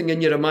it's something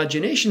in your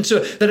imagination. So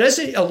there is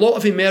a lot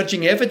of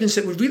emerging evidence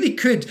that we really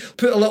could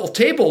put a little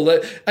table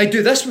that I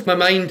do this with my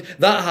mind,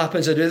 that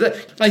happens, I do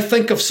that. I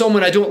think of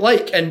someone I don't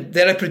like, and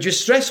then I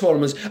produce stress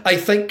hormones. I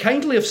think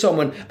kindly of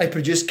someone, I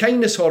produce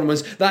kindness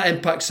hormones. That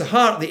impacts the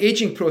heart, the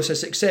aging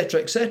process,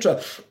 etc.,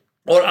 etc.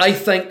 Or I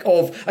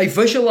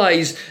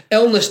visualize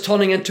illness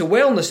turning into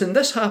wellness, and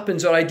this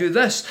happens, or I do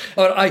this.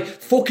 Or I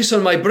focus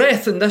on my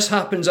breath, and this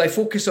happens, I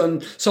focus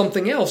on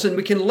something else. And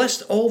we can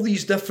list all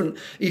these different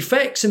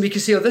effects, and we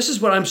can say, this is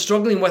what I'm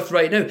struggling with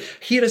right now.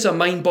 Here is a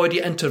mind-body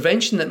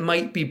intervention that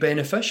might be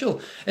beneficial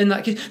in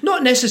that case.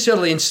 Not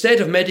necessarily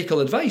instead of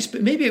medical advice,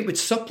 but maybe it would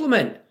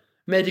supplement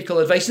medical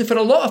advice. And for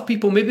a lot of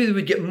people, maybe they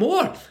would get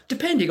more,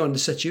 depending on the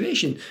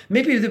situation.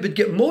 Maybe they would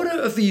get more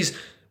out of these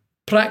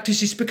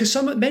practices, because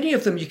many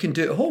of them you can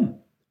do at home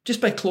just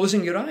by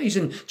closing your eyes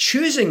and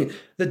choosing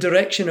the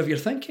direction of your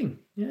thinking.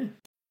 Yeah.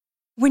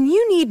 When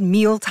you need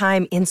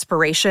mealtime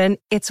inspiration,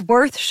 it's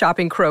worth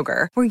shopping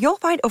Kroger, where you'll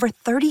find over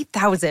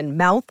 30,000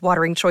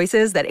 mouth-watering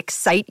choices that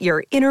excite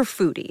your inner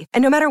foodie.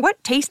 And no matter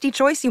what tasty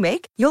choice you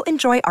make, you'll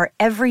enjoy our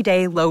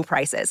everyday low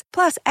prices,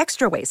 plus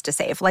extra ways to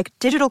save, like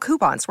digital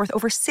coupons worth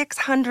over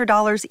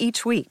 $600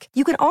 each week.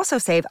 You can also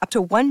save up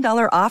to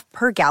 $1 off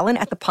per gallon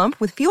at the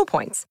pump with fuel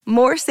points.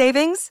 More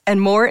savings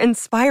and more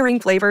inspiring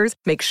flavors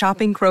make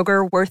shopping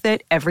Kroger worth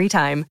it every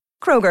time.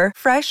 Kroger,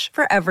 fresh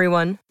for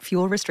everyone.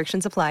 Fuel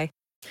restrictions apply.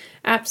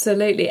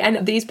 Absolutely.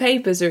 And these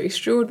papers are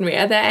extraordinary.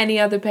 Are there any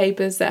other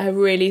papers that have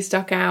really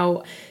stuck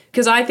out?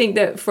 Because I think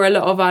that for a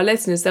lot of our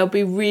listeners, they'll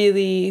be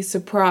really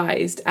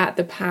surprised at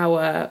the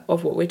power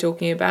of what we're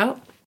talking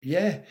about.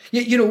 Yeah.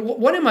 You know,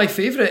 one of my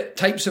favourite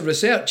types of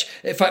research,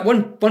 in fact,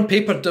 one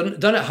paper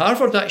done at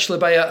Harvard actually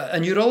by a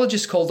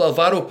neurologist called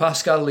Alvaro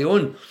Pascal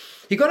Leon.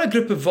 He got a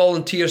group of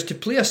volunteers to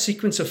play a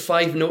sequence of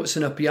 5 notes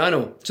on a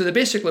piano. So they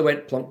basically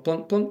went plunk,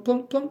 plunk, plunk,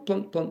 plunk, plunk,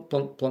 plunk, plunk,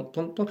 plunk, plunk,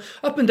 plunk, plunk,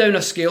 up and down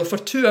a scale for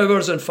 2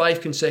 hours on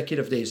 5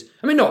 consecutive days.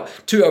 I mean, not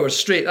 2 hours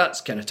straight,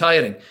 that's kind of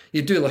tiring.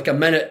 You do like a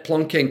minute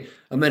plunking,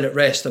 a minute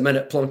rest, a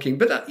minute plunking,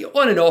 but that,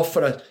 on and off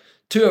for a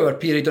 2 hour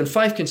period on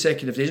 5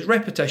 consecutive days,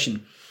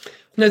 repetition.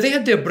 Now, they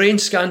had their brain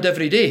scanned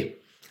every day.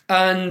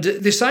 And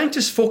the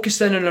scientists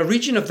focused in on a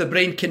region of the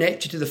brain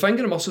connected to the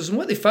finger muscles. And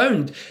what they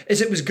found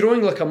is it was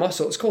growing like a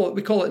muscle.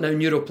 We call it now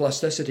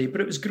neuroplasticity, but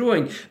it was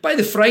growing. By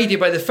the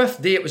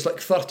 5th day, it was like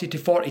 30 to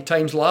 40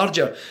 times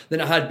larger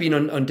than it had been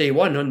on day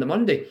one, on the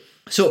Monday.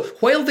 So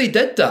while they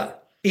did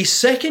that, a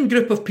second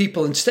group of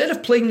people, instead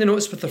of playing the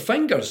notes with their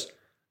fingers,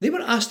 they were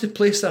asked to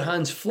place their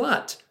hands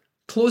flat,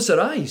 close their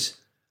eyes,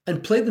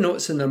 and play the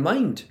notes in their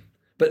mind.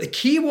 But the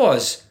key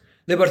was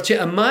they were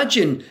to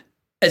imagine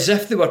as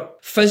if they were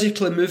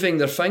physically moving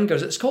their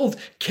fingers. It's called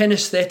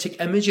kinesthetic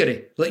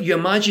imagery. Like you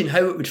imagine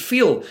how it would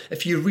feel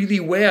if you really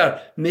were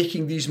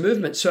making these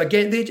movements. So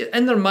again,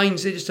 in their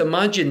minds, they just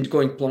imagined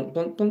going plunk,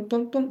 plunk, plunk,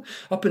 plunk, plunk,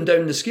 up and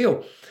down the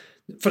scale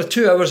for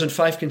 2 hours and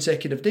 5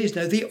 consecutive days.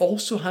 Now, they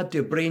also had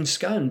their brain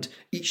scanned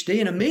each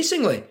day. And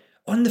amazingly,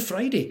 on the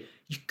Friday,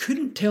 you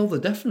couldn't tell the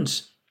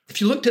difference.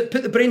 If you put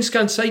the brain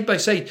scan side by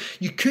side,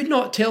 you could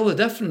not tell the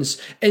difference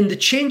in the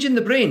change in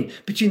the brain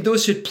between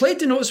those who'd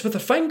played the notes with their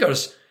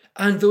fingers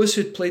and those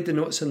who'd played the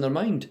notes in their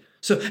mind.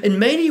 So in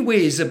many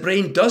ways, the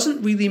brain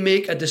doesn't really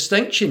make a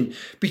distinction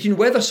between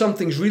whether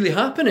something's really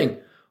happening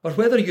or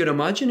whether you're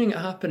imagining it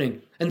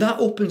happening. And that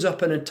opens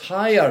up an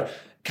entire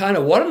can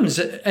of worms,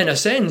 in a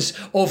sense,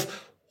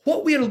 of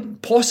what we're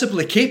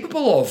possibly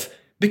capable of,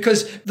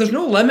 because there's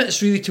no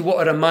limits really to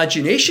what our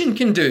imagination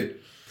can do.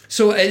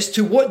 So it's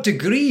to what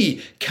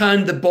degree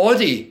can the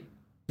body,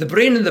 the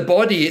brain and the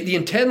body, the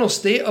internal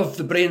state of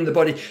the brain and the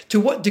body, to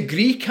what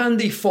degree can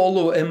they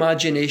follow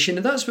imagination?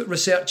 And that's what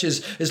research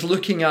is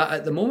looking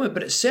at the moment.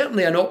 But it's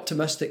certainly an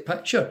optimistic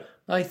picture,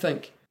 I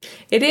think.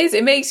 It is.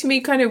 It makes me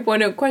kind of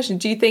want to question,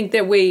 do you think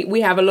that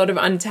we have a lot of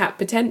untapped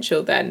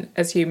potential then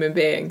as human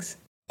beings?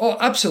 Oh,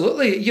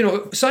 absolutely. You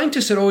know,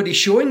 scientists are already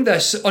showing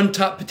this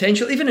untapped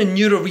potential, even in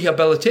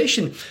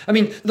neurorehabilitation. I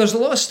mean, there's a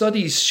lot of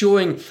studies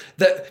showing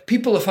that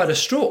people have had a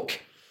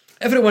stroke.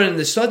 Everyone in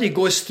the study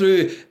goes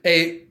through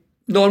a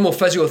normal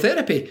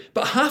physiotherapy,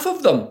 but half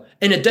of them,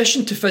 in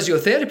addition to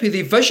physiotherapy,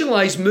 they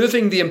visualise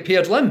moving the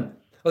impaired limb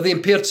or the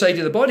impaired side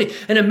of the body.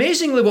 And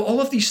amazingly, what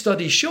all of these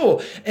studies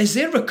show is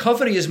their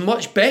recovery is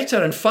much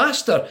better and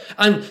faster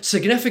and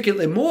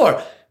significantly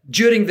more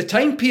during the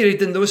time period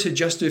than those who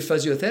just do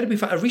physiotherapy. In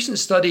fact, a recent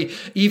study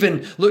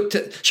even looked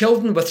at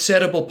children with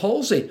cerebral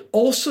palsy,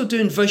 also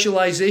doing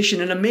visualisation.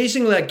 And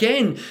amazingly,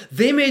 again,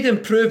 they made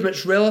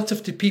improvements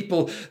relative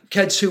to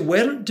kids who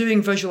weren't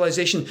doing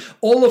visualisation,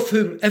 all of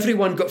whom,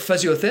 everyone got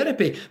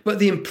physiotherapy, but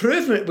the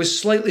improvement was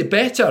slightly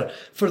better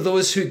for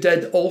those who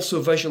did also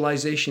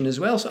visualisation as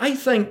well. So I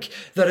think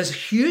there is a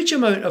huge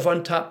amount of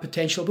untapped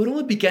potential. We're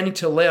only beginning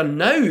to learn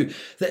now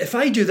that if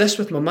I do this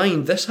with my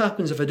mind, this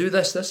happens. If I do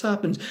this, this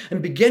happens.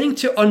 And beginning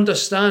to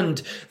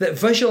understand that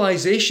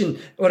visualization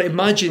or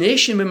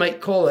imagination, we might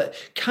call it,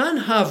 can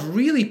have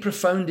really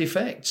profound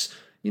effects.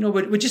 You know,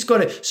 we just got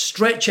to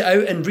stretch it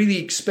out and really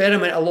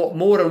experiment a lot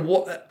more on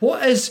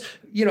what is,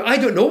 you know, I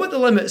don't know what the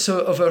limits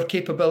of our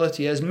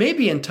capability is.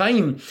 Maybe in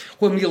time,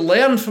 when we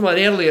learn from an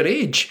earlier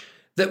age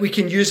that we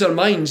can use our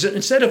minds,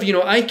 instead of, you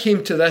know, I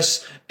came to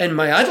this in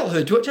my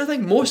adulthood, which I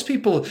think most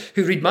people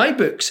who read my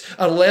books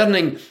are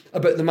learning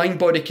about the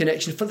mind-body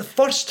connection for the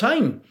first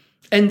time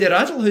in their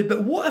adulthood.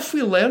 But what if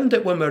we learned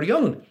it when we're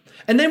young?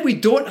 And then we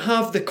don't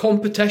have the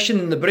competition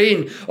in the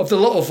brain of the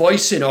little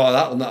voice saying,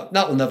 oh,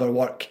 that'll never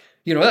work.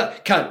 You know,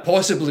 that can't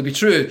possibly be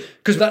true,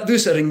 because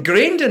those are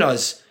ingrained in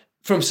us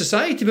from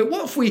society. But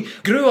what if we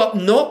grew up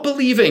not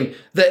believing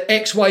that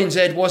X, Y, and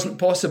Z wasn't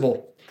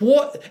possible?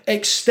 What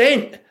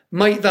extent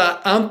might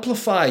that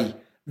amplify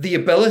the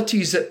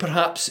abilities that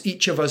perhaps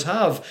each of us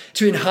have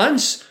to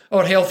enhance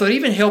our health or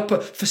even help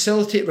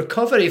facilitate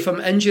recovery from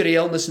injury,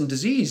 illness and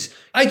disease?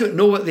 I don't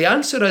know what the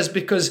answer is,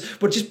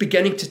 because we're just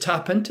beginning to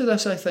tap into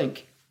this, I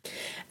think.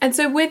 And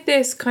so with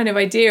this kind of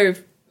idea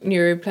of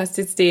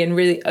neuroplasticity and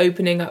really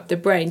opening up the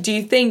brain, do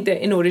you think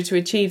that in order to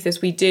achieve this,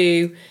 we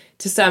do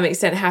to some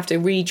extent have to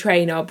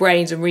retrain our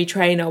brains and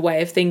retrain our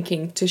way of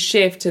thinking to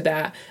shift to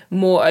that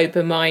more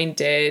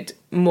open-minded,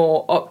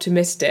 more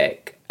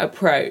optimistic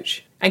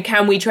approach? And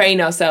can we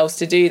train ourselves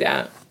to do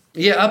that?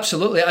 Yeah,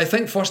 absolutely. I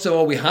think, first of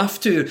all, we have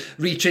to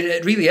retrain.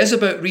 It really is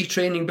about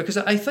retraining, because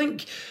I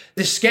think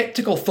the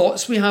sceptical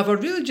thoughts we have are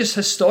really just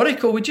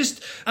historical. We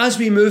just, as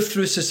we move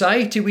through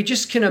society, we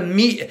just kind of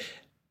meet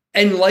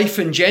in life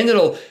in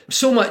general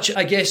so much,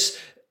 I guess,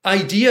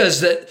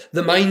 ideas that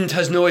the mind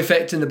has no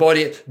effect in the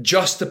body,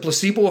 just the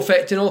placebo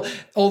effect and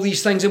all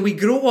these things. And we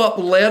grow up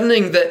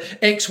learning that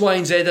X, Y,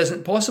 and Z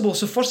isn't possible.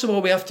 So first of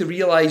all, we have to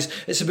realise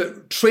it's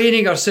about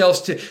training ourselves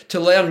to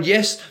learn,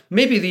 yes,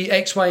 maybe the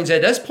X, Y, and Z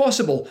is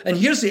possible. And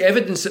here's the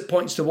evidence that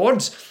points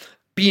towards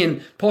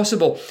being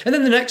possible. And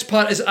then the next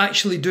part is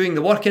actually doing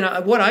the work.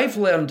 And what I've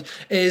learned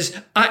is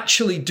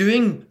actually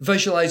doing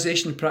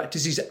visualization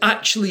practices,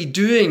 actually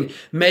doing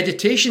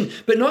meditation,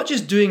 but not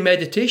just doing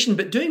meditation,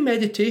 but doing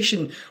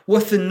meditation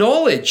with the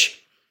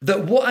knowledge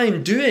that what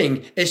I'm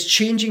doing is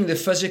changing the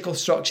physical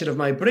structure of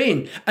my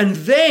brain. And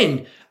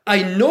then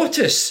I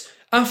notice,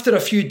 after a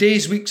few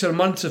days, weeks, or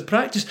months of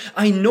practice,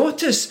 I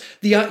notice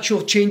the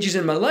actual changes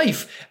in my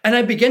life. And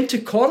I begin to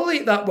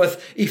correlate that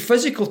with a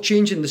physical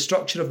change in the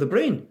structure of the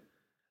brain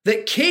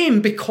that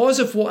came because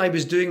of what I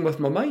was doing with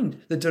my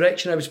mind, the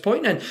direction I was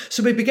pointing in.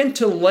 So we begin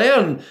to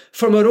learn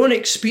from our own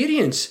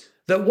experience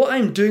that what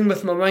I'm doing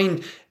with my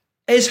mind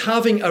is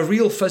having a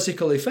real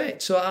physical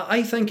effect. So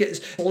I think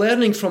it's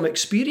learning from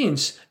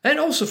experience, and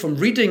also from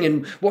reading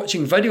and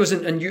watching videos,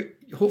 and you,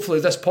 hopefully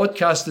this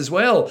podcast as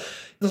well.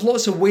 There's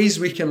lots of ways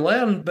we can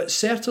learn, but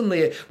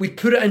certainly we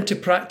put it into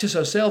practice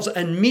ourselves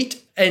and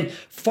meet in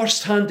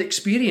first-hand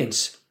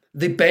experience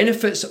the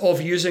benefits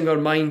of using our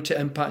mind to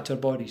impact our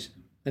bodies,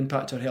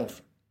 impact our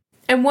health.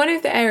 And one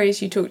of the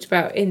areas you talked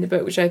about in the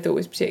book, which I thought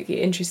was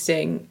particularly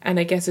interesting, and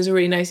I guess is a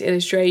really nice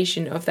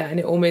illustration of that, and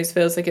it almost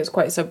feels like it's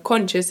quite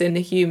subconscious in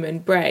the human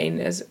brain,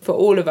 as for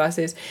all of us,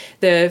 is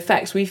the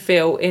effects we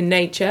feel in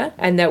nature,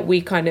 and that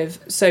we kind of,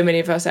 so many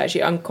of us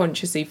actually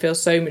unconsciously feel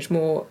so much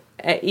more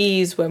at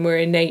ease when we're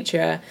in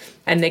nature.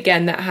 And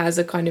again, that has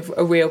a kind of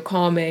a real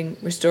calming,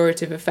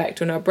 restorative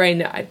effect on our brain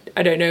that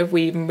I don't know if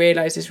we even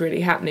realise is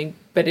really happening,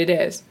 but it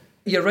is.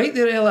 You're right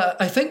there, Ella.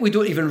 I think we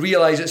don't even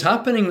realise it's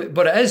happening,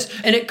 but it is.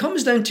 And it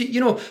comes down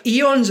to,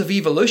 eons of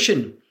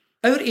evolution.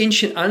 Our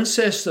ancient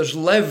ancestors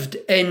lived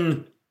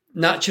in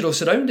natural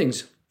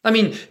surroundings. I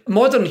mean,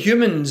 modern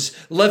humans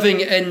living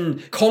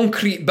in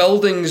concrete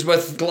buildings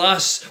with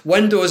glass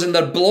windows and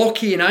they're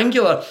blocky and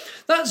angular,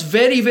 that's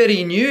very,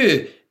 very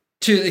new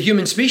to the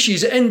human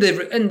species in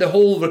the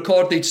whole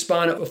recorded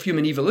span of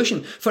human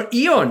evolution. For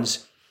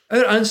eons,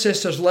 our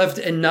ancestors lived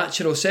in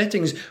natural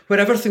settings where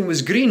everything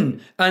was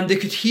green, and they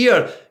could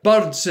hear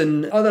birds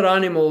and other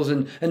animals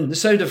and the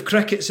sound of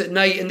crickets at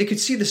night, and they could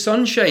see the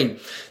sunshine.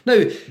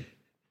 Now,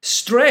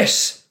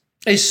 stress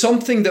is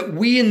something that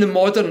we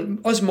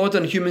us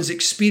modern humans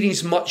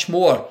experience much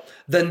more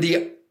than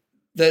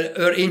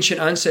our ancient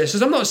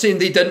ancestors. I'm not saying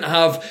they didn't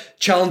have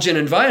challenging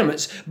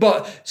environments,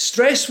 but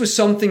stress was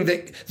something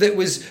that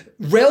was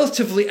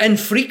relatively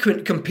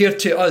infrequent compared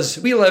to us.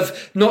 We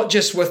live not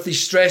just with the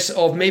stress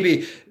of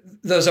maybe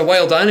there's a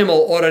wild animal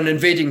or an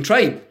invading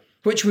tribe,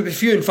 which would be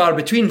few and far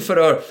between for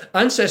our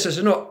ancestors,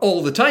 and not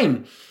all the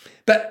time.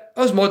 But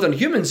us modern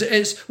humans,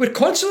 we're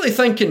constantly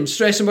thinking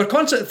stress, and we're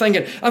constantly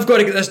thinking, I've got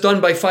to get this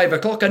done by 5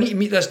 o'clock. I need to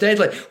meet this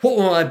deadline. What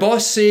will my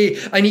boss say?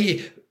 I need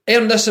to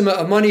earn this amount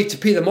of money to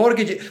pay the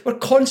mortgage. We're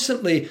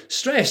constantly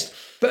stressed.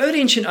 But our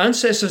ancient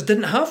ancestors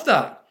didn't have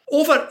that.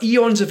 Over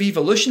eons of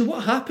evolution,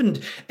 what happened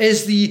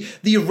is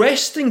the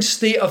resting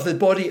state of the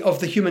body,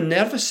 of the human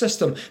nervous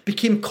system,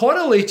 became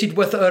correlated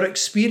with our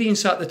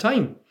experience at the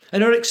time.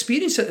 And our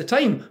experience at the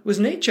time was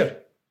nature.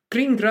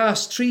 Green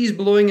grass, trees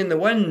blowing in the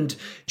wind,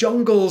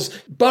 jungles,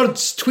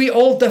 birds tweet,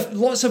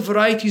 lots of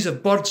varieties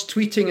of birds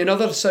tweeting and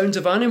other sounds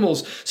of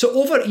animals. So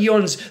over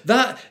eons,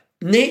 that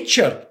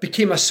nature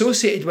became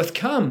associated with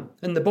calm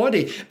in the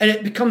body, and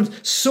it becomes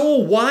so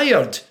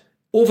wired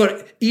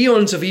over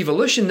eons of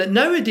evolution that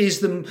nowadays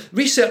the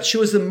research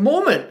shows the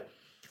moment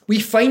we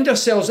find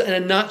ourselves in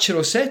a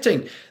natural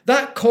setting,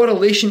 that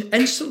correlation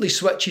instantly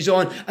switches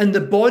on and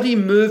the body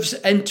moves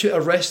into a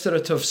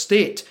restorative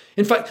state.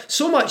 In fact,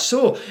 so much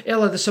so,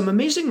 Ella, there's some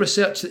amazing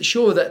research that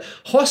show that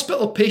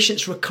hospital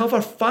patients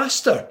recover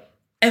faster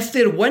if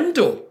their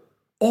window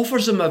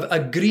offers them a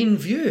green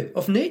view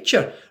of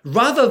nature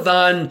rather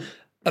than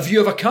a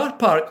view of a car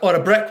park or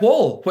a brick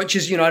wall, which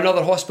is,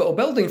 another hospital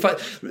building. In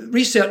fact,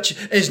 research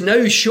is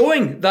now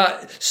showing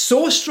that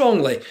so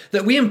strongly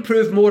that we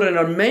improve more in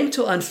our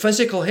mental and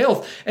physical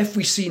health if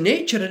we see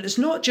nature. And it's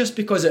not just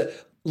because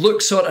it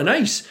looks sort of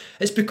nice.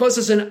 It's because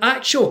there's an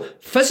actual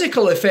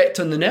physical effect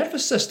on the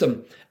nervous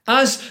system.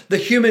 As the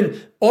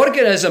human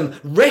organism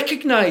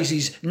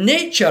recognises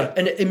nature,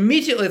 and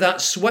immediately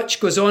that switch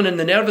goes on in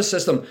the nervous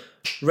system,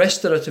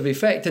 restorative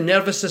effect. The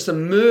nervous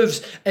system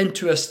moves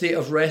into a state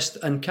of rest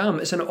and calm.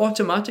 It's an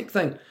automatic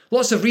thing.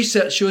 Lots of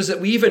research shows that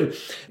we even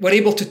were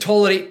able to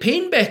tolerate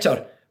pain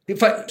better. In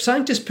fact,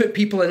 scientists put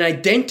people in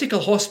identical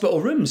hospital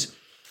rooms,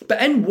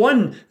 but in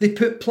one, they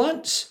put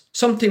plants.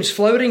 sometimes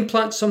flowering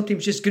plants,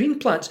 sometimes just green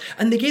plants.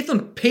 And they gave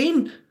them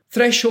pain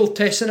threshold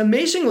tests. And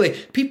amazingly,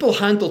 people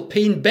handled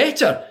pain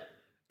better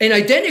in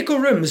identical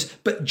rooms,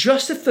 but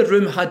just if the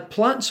room had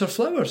plants or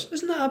flowers.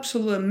 Isn't that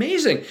absolutely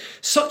amazing?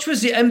 Such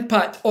was the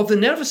impact of the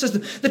nervous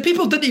system. The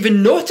people didn't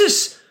even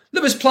notice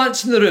there was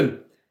plants in the room.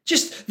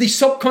 Just the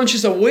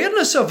subconscious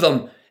awareness of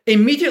them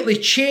immediately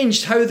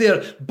changed how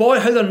their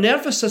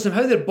nervous system,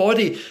 how their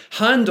body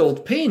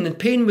handled pain. And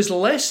pain was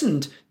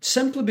lessened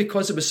simply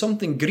because there was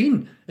something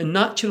green and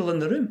natural in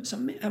the room. It's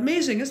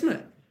amazing, isn't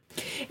it?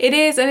 It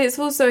is, and it's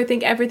also, I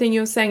think everything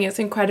you're saying, it's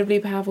incredibly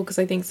powerful, because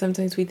I think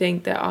sometimes we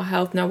think that our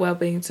health and our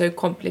well-being is so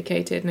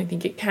complicated, and I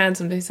think it can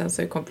sometimes sound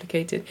so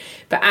complicated,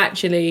 but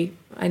actually,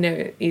 I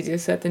know easier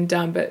said than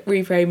done, but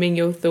reframing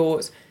your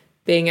thoughts,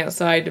 being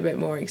outside a bit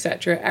more,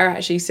 etc., are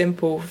actually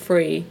simple,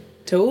 free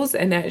tools.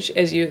 And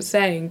as you're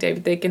saying,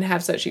 David, they can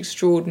have such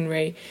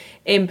extraordinary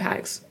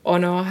impacts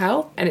on our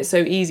health, and it's so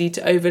easy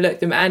to overlook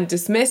them and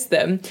dismiss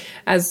them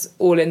as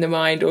all in the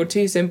mind or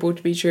too simple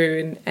to be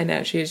true. And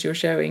actually, as you're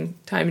showing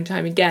time and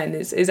time again,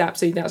 is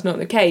absolutely that's not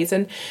the case.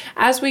 And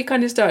as we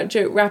kind of start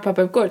to wrap up,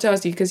 I've got to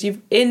ask you, because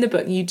in the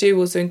book you do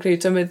also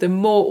include some of the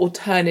more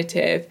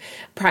alternative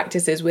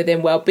practices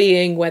within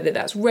well-being, whether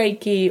that's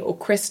Reiki or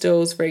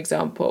crystals, for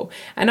example.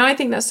 And I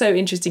think that's so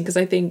interesting, because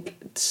I think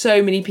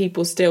so many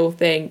people still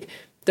think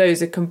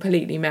those are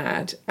completely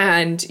mad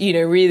and,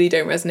 really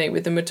don't resonate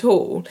with them at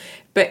all.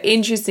 But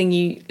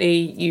interestingly,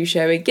 you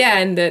show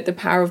again that the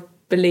power of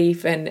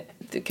belief and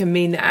can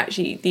mean that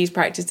actually these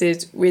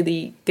practices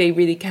really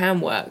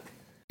can work.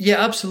 Yeah,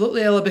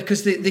 absolutely, Ella,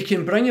 because they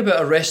can bring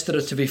about a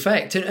restorative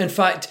effect. In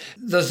fact,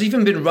 there's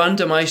even been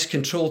randomized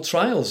controlled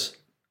trials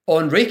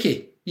on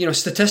Reiki.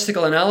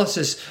 Statistical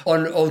analysis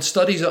on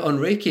studies on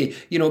Reiki,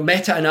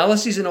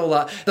 meta-analyses and all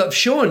that have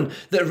shown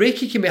that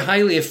Reiki can be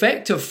highly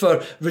effective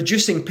for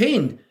reducing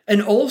pain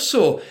and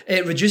also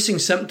reducing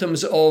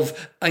symptoms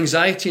of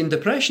anxiety and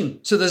depression.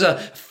 So there's a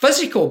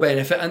physical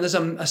benefit and there's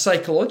a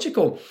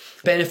psychological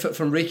benefit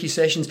from Reiki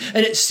sessions.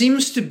 And it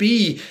seems to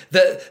be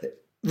that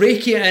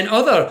Reiki and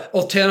other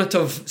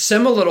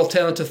similar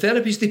alternative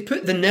therapies, they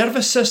put the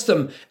nervous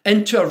system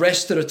into a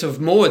restorative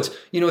mode,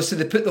 so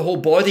they put the whole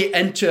body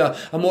into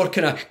a more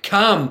kind of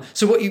calm.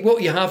 So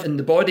what you have in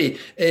the body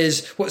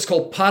is what's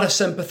called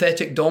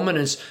parasympathetic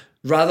dominance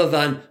rather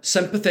than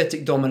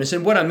sympathetic dominance.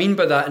 And what I mean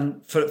by that,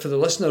 and for the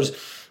listeners,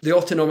 the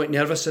autonomic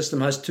nervous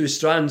system has two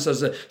strands.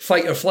 There's the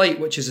fight or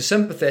flight, which is the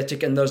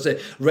sympathetic, and there's the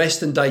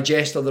rest and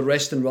digest, or the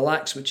rest and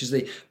relax, which is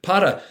the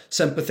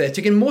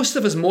parasympathetic. And most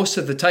of us, most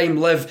of the time,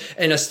 live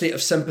in a state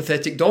of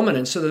sympathetic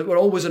dominance, so that we're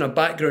always in a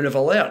background of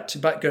alert,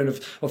 background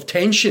of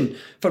tension,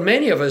 for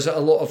many of us a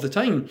lot of the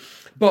time.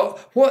 But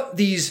what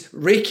these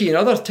Reiki and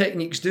other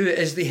techniques do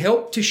is they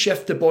help to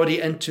shift the body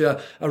into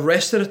a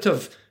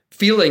restorative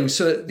feeling,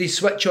 so that they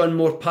switch on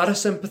more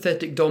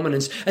parasympathetic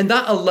dominance, and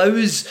that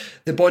allows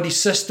the body's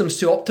systems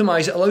to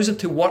optimize. It allows them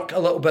to work a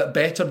little bit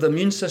better. The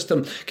immune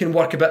system can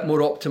work a bit more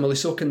optimally,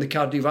 so can the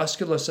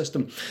cardiovascular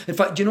system. In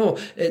fact,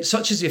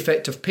 such is the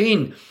effect of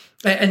pain.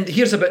 And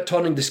here's about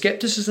turning the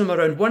skepticism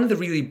around. One of the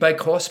really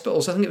big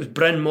hospitals, I think it was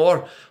Bryn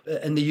Mawr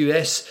in the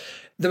US,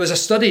 there was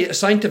a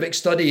scientific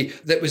study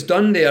that was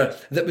done there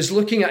that was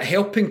looking at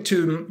helping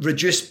to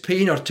reduce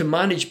pain or to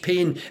manage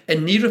pain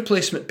in knee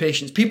replacement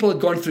patients. People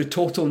had gone through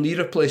total knee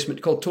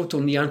replacement called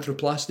total knee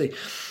arthroplasty.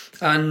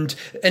 And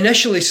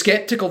initially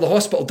sceptical, the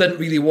hospital didn't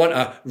really want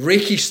a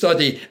Reiki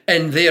study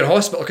in their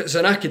hospital, because it's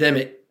an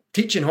academic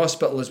teaching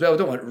hospital as well. We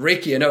don't want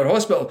Reiki in our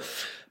hospital.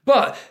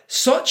 But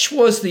such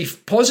was the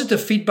positive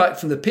feedback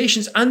from the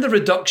patients and the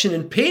reduction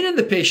in pain in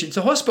the patients.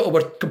 The hospital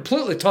were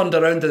completely turned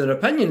around in their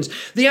opinions.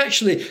 They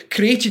actually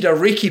created a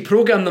Reiki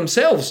program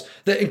themselves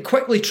that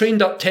quickly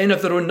trained up 10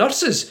 of their own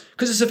nurses,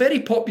 because it's a very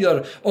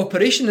popular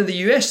operation in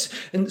the US.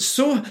 And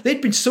so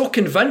they'd been so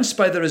convinced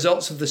by the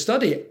results of the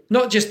study,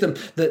 not just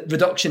the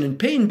reduction in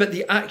pain, but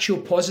the actual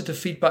positive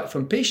feedback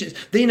from patients.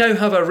 They now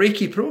have a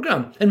Reiki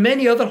program, and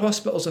many other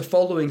hospitals are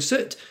following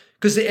suit,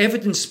 because the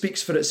evidence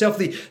speaks for itself.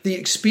 The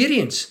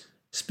experience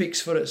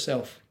speaks for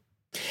itself.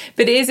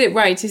 But is it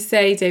right to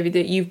say, David,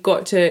 that you've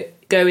got to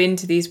go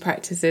into these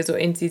practices or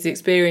into these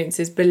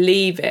experiences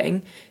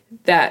believing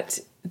that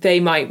they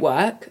might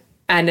work,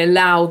 and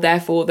allow,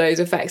 therefore, those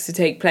effects to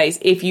take place?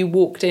 If you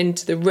walked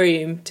into the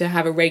room to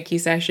have a Reiki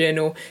session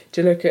or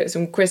to look at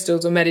some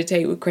crystals or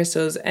meditate with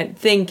crystals and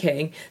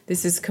thinking,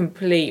 this is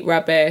complete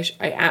rubbish,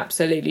 I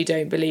absolutely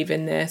don't believe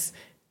in this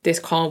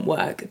can't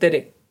work, that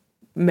it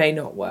may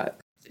not work.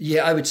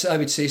 Yeah, I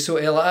would say so,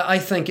 Ella. I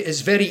think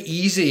it's very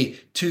easy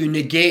to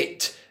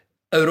negate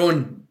our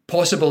own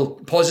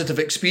possible positive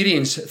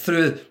experience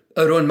through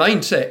our own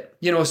mindset.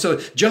 So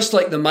just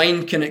like the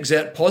mind can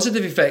exert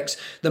positive effects,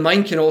 the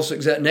mind can also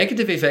exert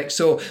negative effects.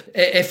 So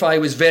if I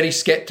was very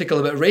skeptical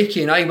about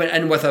Reiki and I went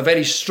in with a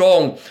very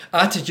strong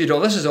attitude,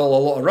 this is all a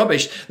lot of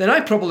rubbish, then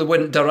I probably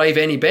wouldn't derive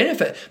any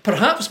benefit.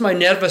 Perhaps my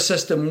nervous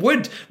system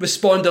would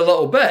respond a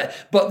little bit,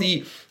 but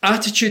the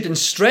attitude and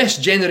stress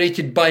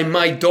generated by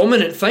my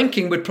dominant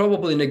thinking would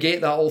probably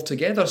negate that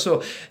altogether.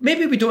 So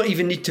maybe we don't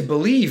even need to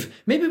believe.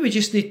 Maybe we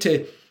just need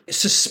to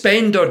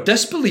suspend our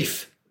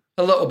disbelief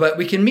a little bit.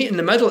 We can meet in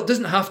the middle. It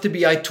doesn't have to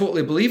be I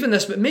totally believe in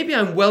this, but maybe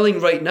I'm willing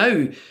right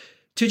now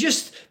to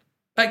just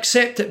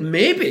accept that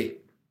maybe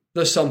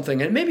there's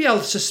something, and maybe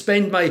I'll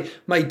suspend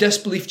my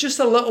disbelief just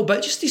a little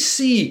bit, just to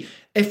see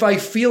if I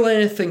feel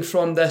anything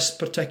from this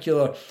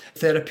particular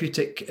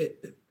therapeutic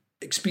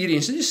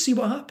experience, and just see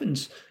what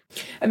happens.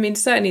 I mean,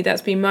 certainly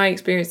that's been my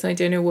experience, and I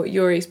don't know what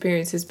your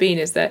experience has been,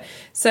 is that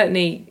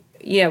certainly,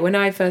 yeah, when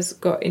I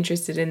first got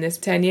interested in this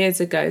 10 years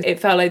ago, it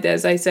felt like,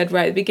 as I said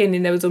right at the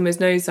beginning, there was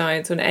almost no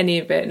science on any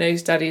of it, no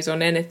studies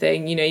on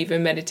anything,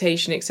 even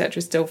meditation,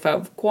 etc., still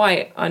felt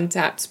quite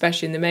untapped,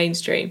 especially in the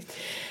mainstream.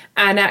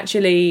 And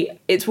actually,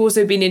 it's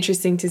also been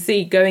interesting to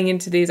see going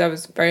into these. I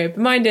was very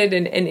open-minded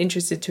and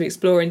interested to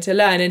explore and to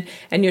learn.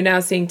 And you're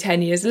now seeing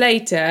 10 years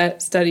later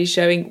studies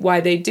showing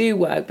why they do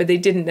work, but they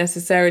didn't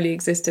necessarily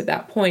exist at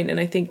that point. And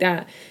I think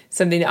that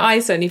something that I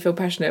certainly feel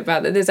passionate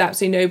about, that there's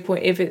absolutely no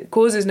point. If it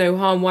causes no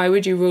harm, why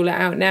would you rule it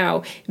out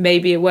now?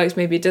 Maybe it works,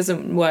 maybe it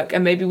doesn't work,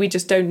 and maybe we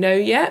just don't know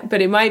yet.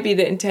 But it might be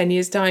that in 10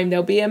 years' time,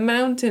 there'll be a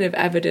mountain of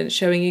evidence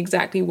showing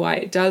exactly why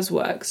it does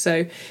work.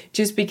 So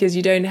just because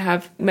you don't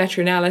have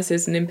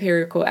meta-analysis and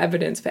empirical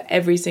evidence for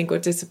every single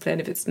discipline,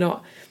 if it's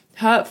not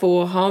hurtful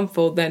or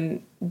harmful,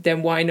 then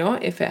why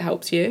not if it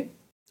helps you?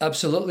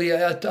 Absolutely.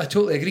 I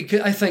totally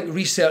agree. I think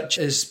research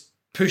is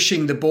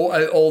pushing the boat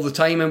out all the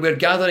time, and we're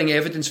gathering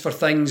evidence for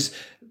things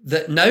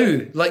that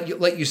now,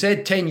 like you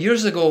said, 10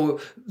 years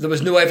ago, there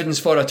was no evidence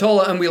for at all.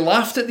 And we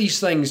laughed at these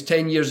things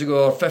 10 years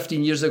ago or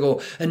 15 years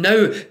ago. And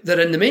now they're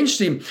in the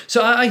mainstream.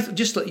 So I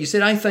just like you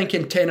said, I think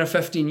in 10 or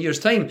 15 years'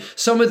 time,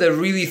 some of the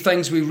really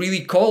things we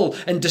really call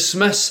and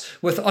dismiss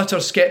with utter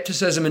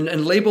skepticism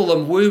and label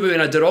them woo-woo in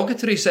a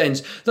derogatory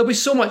sense, there'll be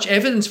so much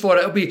evidence for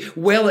it. It'll be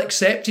well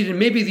accepted. And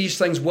maybe these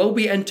things will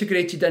be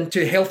integrated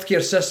into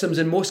healthcare systems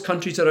in most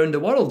countries around the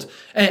world.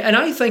 And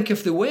I think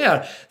if they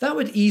were, that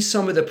would ease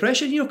some of the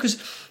pressure,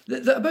 because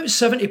about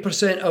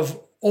 70% of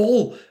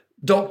all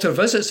doctor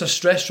visits are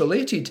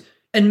stress-related.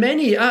 And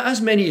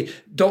many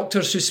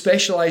doctors who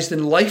specialised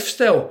in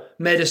lifestyle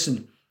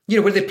medicine,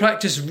 where they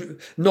practice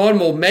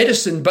normal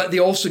medicine, but they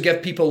also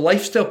give people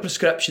lifestyle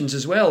prescriptions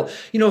as well.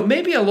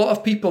 Maybe a lot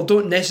of people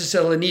don't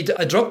necessarily need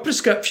a drug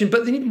prescription,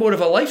 but they need more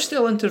of a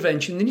lifestyle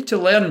intervention. They need to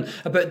learn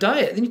about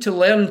diet. They need to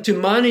learn to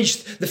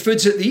manage the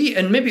foods that they eat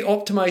and maybe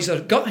optimise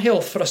their gut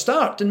health for a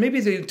start. And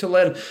maybe they need to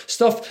learn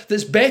stuff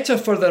that's better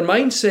for their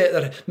mindset,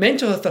 their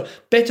mental health,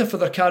 better for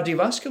their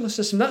cardiovascular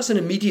system. That's an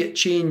immediate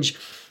change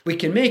we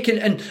can make,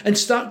 and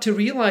start to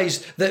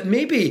realise that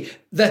maybe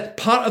that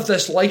part of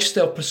this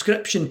lifestyle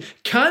prescription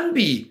can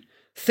be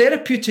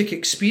therapeutic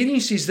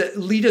experiences that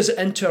lead us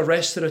into a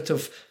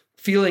restorative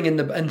feeling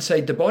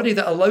inside the body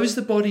that allows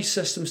the body's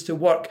systems to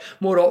work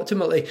more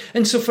optimally.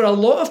 And so for a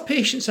lot of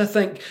patients, I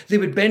think they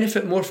would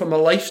benefit more from a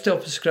lifestyle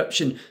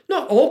prescription.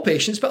 Not all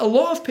patients, but a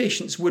lot of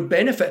patients would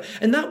benefit,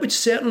 and that would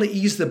certainly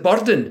ease the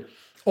burden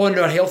on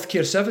our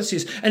healthcare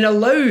services and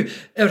allow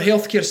our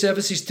healthcare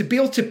services to be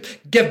able to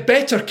give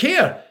better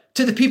care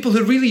to the people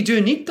who really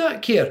do need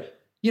that care,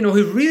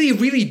 who really,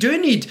 really do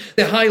need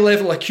the high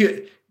level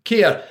acute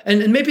care.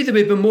 And maybe there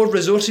would be more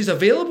resources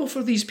available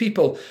for these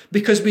people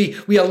because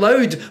we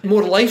allowed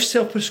more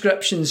lifestyle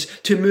prescriptions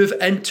to move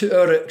into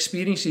our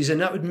experiences,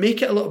 and that would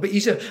make it a little bit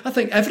easier. I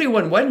think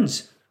everyone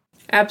wins.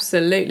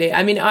 Absolutely.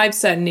 I mean, I've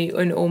certainly,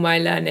 in all my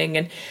learning,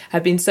 and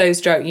have been so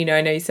struck, I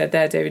know you said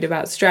there, David,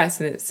 about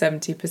stress, and it's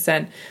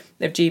 70%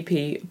 of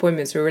GP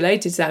appointments were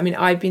related to that. I mean,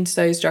 I've been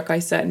so struck, I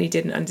certainly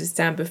didn't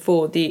understand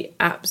before the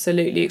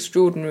absolutely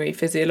extraordinary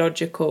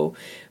physiological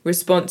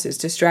responses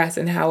to stress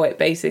and how it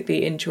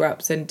basically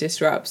interrupts and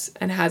disrupts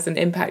and has an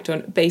impact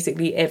on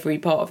basically every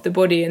part of the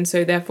body. And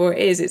so therefore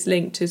it's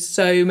linked to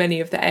so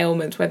many of the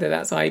ailments, whether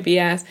that's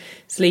IBS,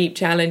 sleep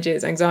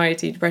challenges,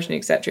 anxiety, depression,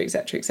 etc.,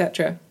 etc.,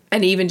 etc.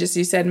 And even just,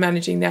 you said,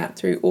 managing that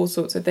through all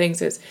sorts of things,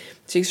 it's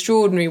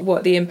extraordinary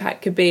what the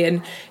impact could be.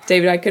 And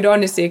David, I could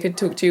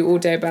talk to you all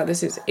day about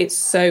this. It's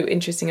so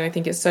interesting, and I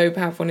think it's so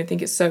powerful, and I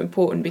think it's so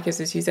important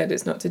because, as you said,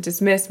 it's not to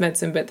dismiss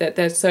medicine, but that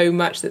there's so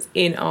much that's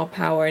in our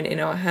power and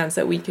in our hands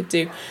that we could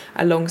do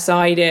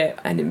alongside it,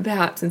 and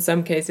perhaps in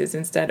some cases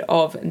instead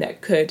of, and that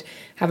could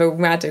have a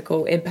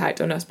radical impact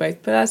on us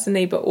both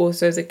personally, but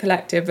also as a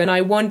collective. And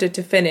I wondered,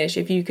 to finish,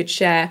 if you could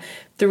share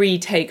 3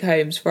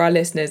 take-homes for our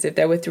listeners, if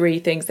there were 3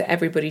 things that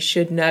everybody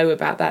should know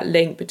about that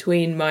link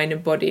between mind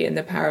and body and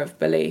the power of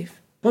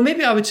belief. Well,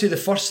 maybe I would say the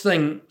first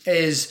thing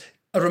is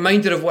a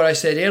reminder of what I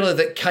said earlier,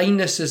 that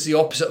kindness is the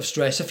opposite of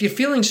stress. If you're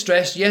feeling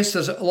stressed, yes,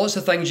 there's lots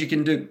of things you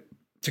can do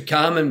to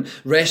calm, and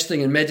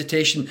resting and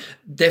meditation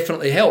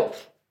definitely help.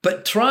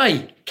 But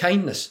try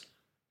kindness.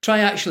 Try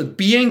actually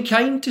being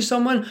kind to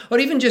someone, or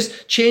even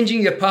just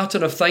changing your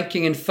pattern of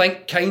thinking and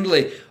think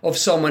kindly of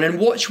someone, and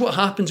watch what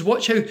happens.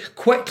 Watch how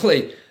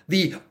quickly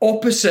the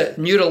opposite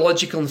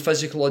neurological and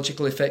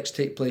physiological effects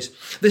take place.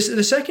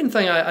 The second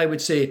thing I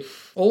would say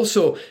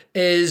also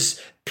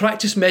is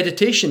practice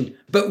meditation,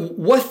 but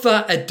with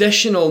that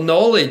additional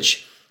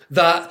knowledge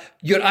that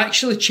you're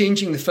actually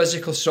changing the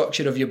physical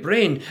structure of your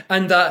brain,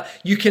 and that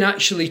you can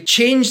actually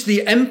change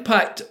the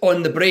impact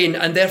on the brain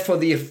and therefore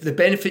the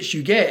benefits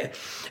you get,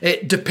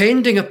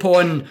 depending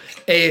upon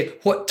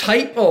what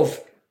type of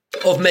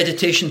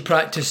meditation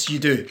practice you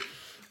do.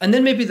 And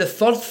then maybe the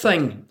third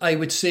thing I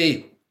would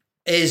say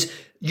is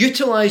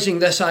utilising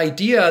this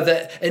idea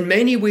that in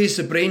many ways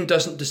the brain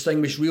doesn't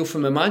distinguish real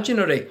from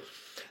imaginary.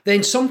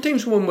 Then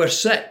sometimes when we're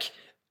sick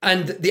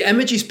and the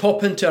images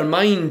pop into our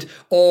mind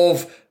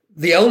of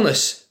the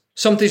illness,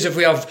 sometimes if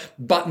we have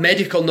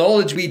medical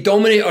knowledge, we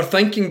dominate our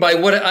thinking by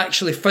what it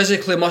actually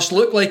physically must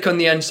look like on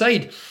the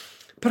inside.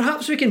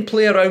 Perhaps we can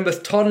play around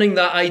with turning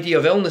that idea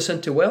of illness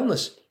into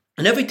wellness.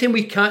 And every time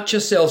we catch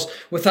ourselves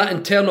with that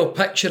internal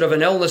picture of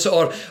an illness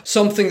or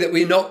something that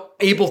we're not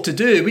able to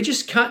do, we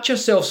just catch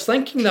ourselves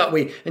thinking that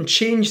way and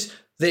change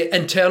the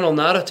internal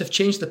narrative,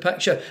 change the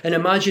picture and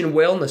imagine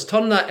wellness.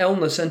 Turn that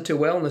illness into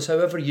wellness,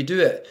 however you do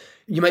it.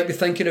 You might be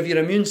thinking of your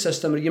immune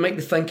system, or you might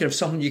be thinking of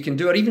something you can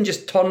do, or even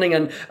just turning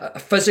in a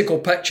physical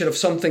picture of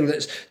something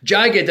that's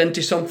jagged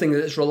into something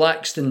that's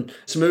relaxed and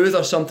smooth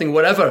or something,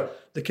 whatever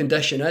the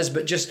condition is.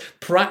 But just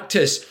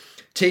practice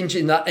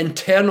changing that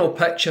internal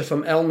picture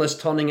from illness,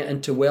 turning it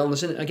into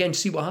wellness, and again,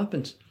 see what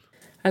happens.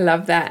 I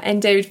love that.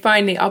 And David,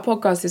 finally, our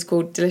podcast is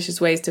called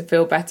Delicious Ways to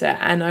Feel Better.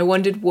 And I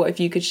wondered what if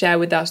you could share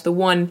with us the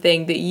one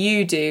thing that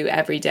you do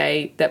every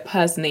day that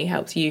personally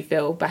helps you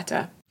feel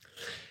better.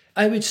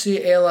 I would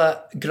say,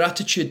 Ella,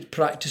 gratitude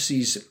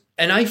practices.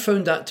 And I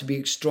found that to be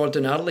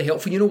extraordinarily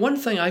helpful. You know, one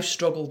thing I've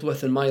struggled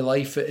with in my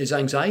life is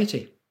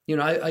anxiety. You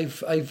know,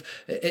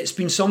 it's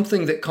been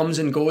something that comes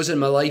and goes in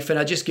my life, and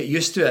I just get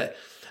used to it.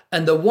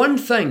 And the one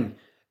thing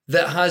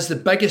that has the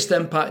biggest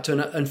impact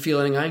on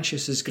feeling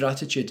anxious is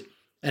gratitude.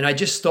 And I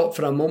just stop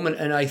for a moment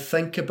and I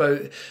think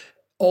about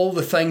all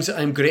the things that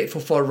I'm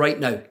grateful for right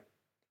now.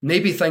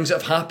 Maybe things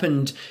that have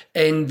happened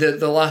in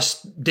the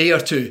last day or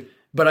two,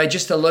 but I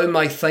just allow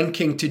my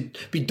thinking to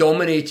be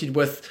dominated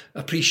with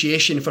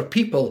appreciation for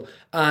people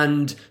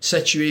and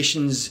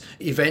situations,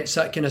 events,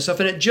 that kind of stuff.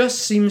 And it just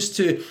seems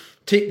to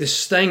take the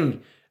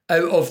sting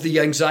out of the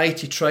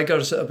anxiety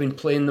triggers that have been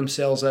playing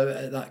themselves out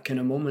at that kind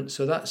of moment.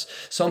 So that's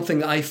something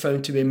that I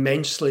found to be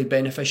immensely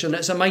beneficial. And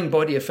it's a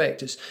mind-body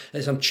effect. It's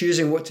I'm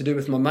choosing what to do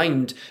with my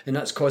mind, and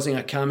that's causing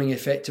a calming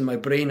effect in my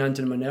brain and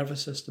in my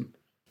nervous system.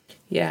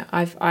 Yeah,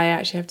 I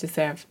actually have to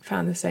say I've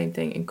found the same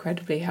thing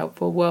incredibly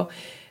helpful. Well,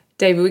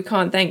 David, we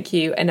can't thank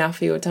you enough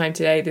for your time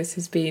today. This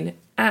has been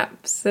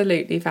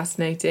absolutely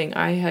fascinating.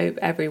 I hope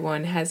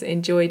everyone has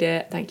enjoyed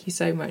it. Thank you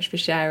so much for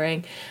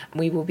sharing.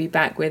 We will be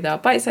back with our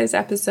bite-sized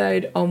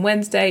episode on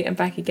Wednesday and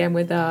back again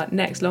with our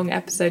next long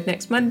episode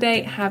next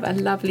Monday. Have a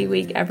lovely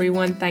week,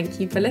 everyone. Thank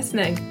you for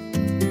listening.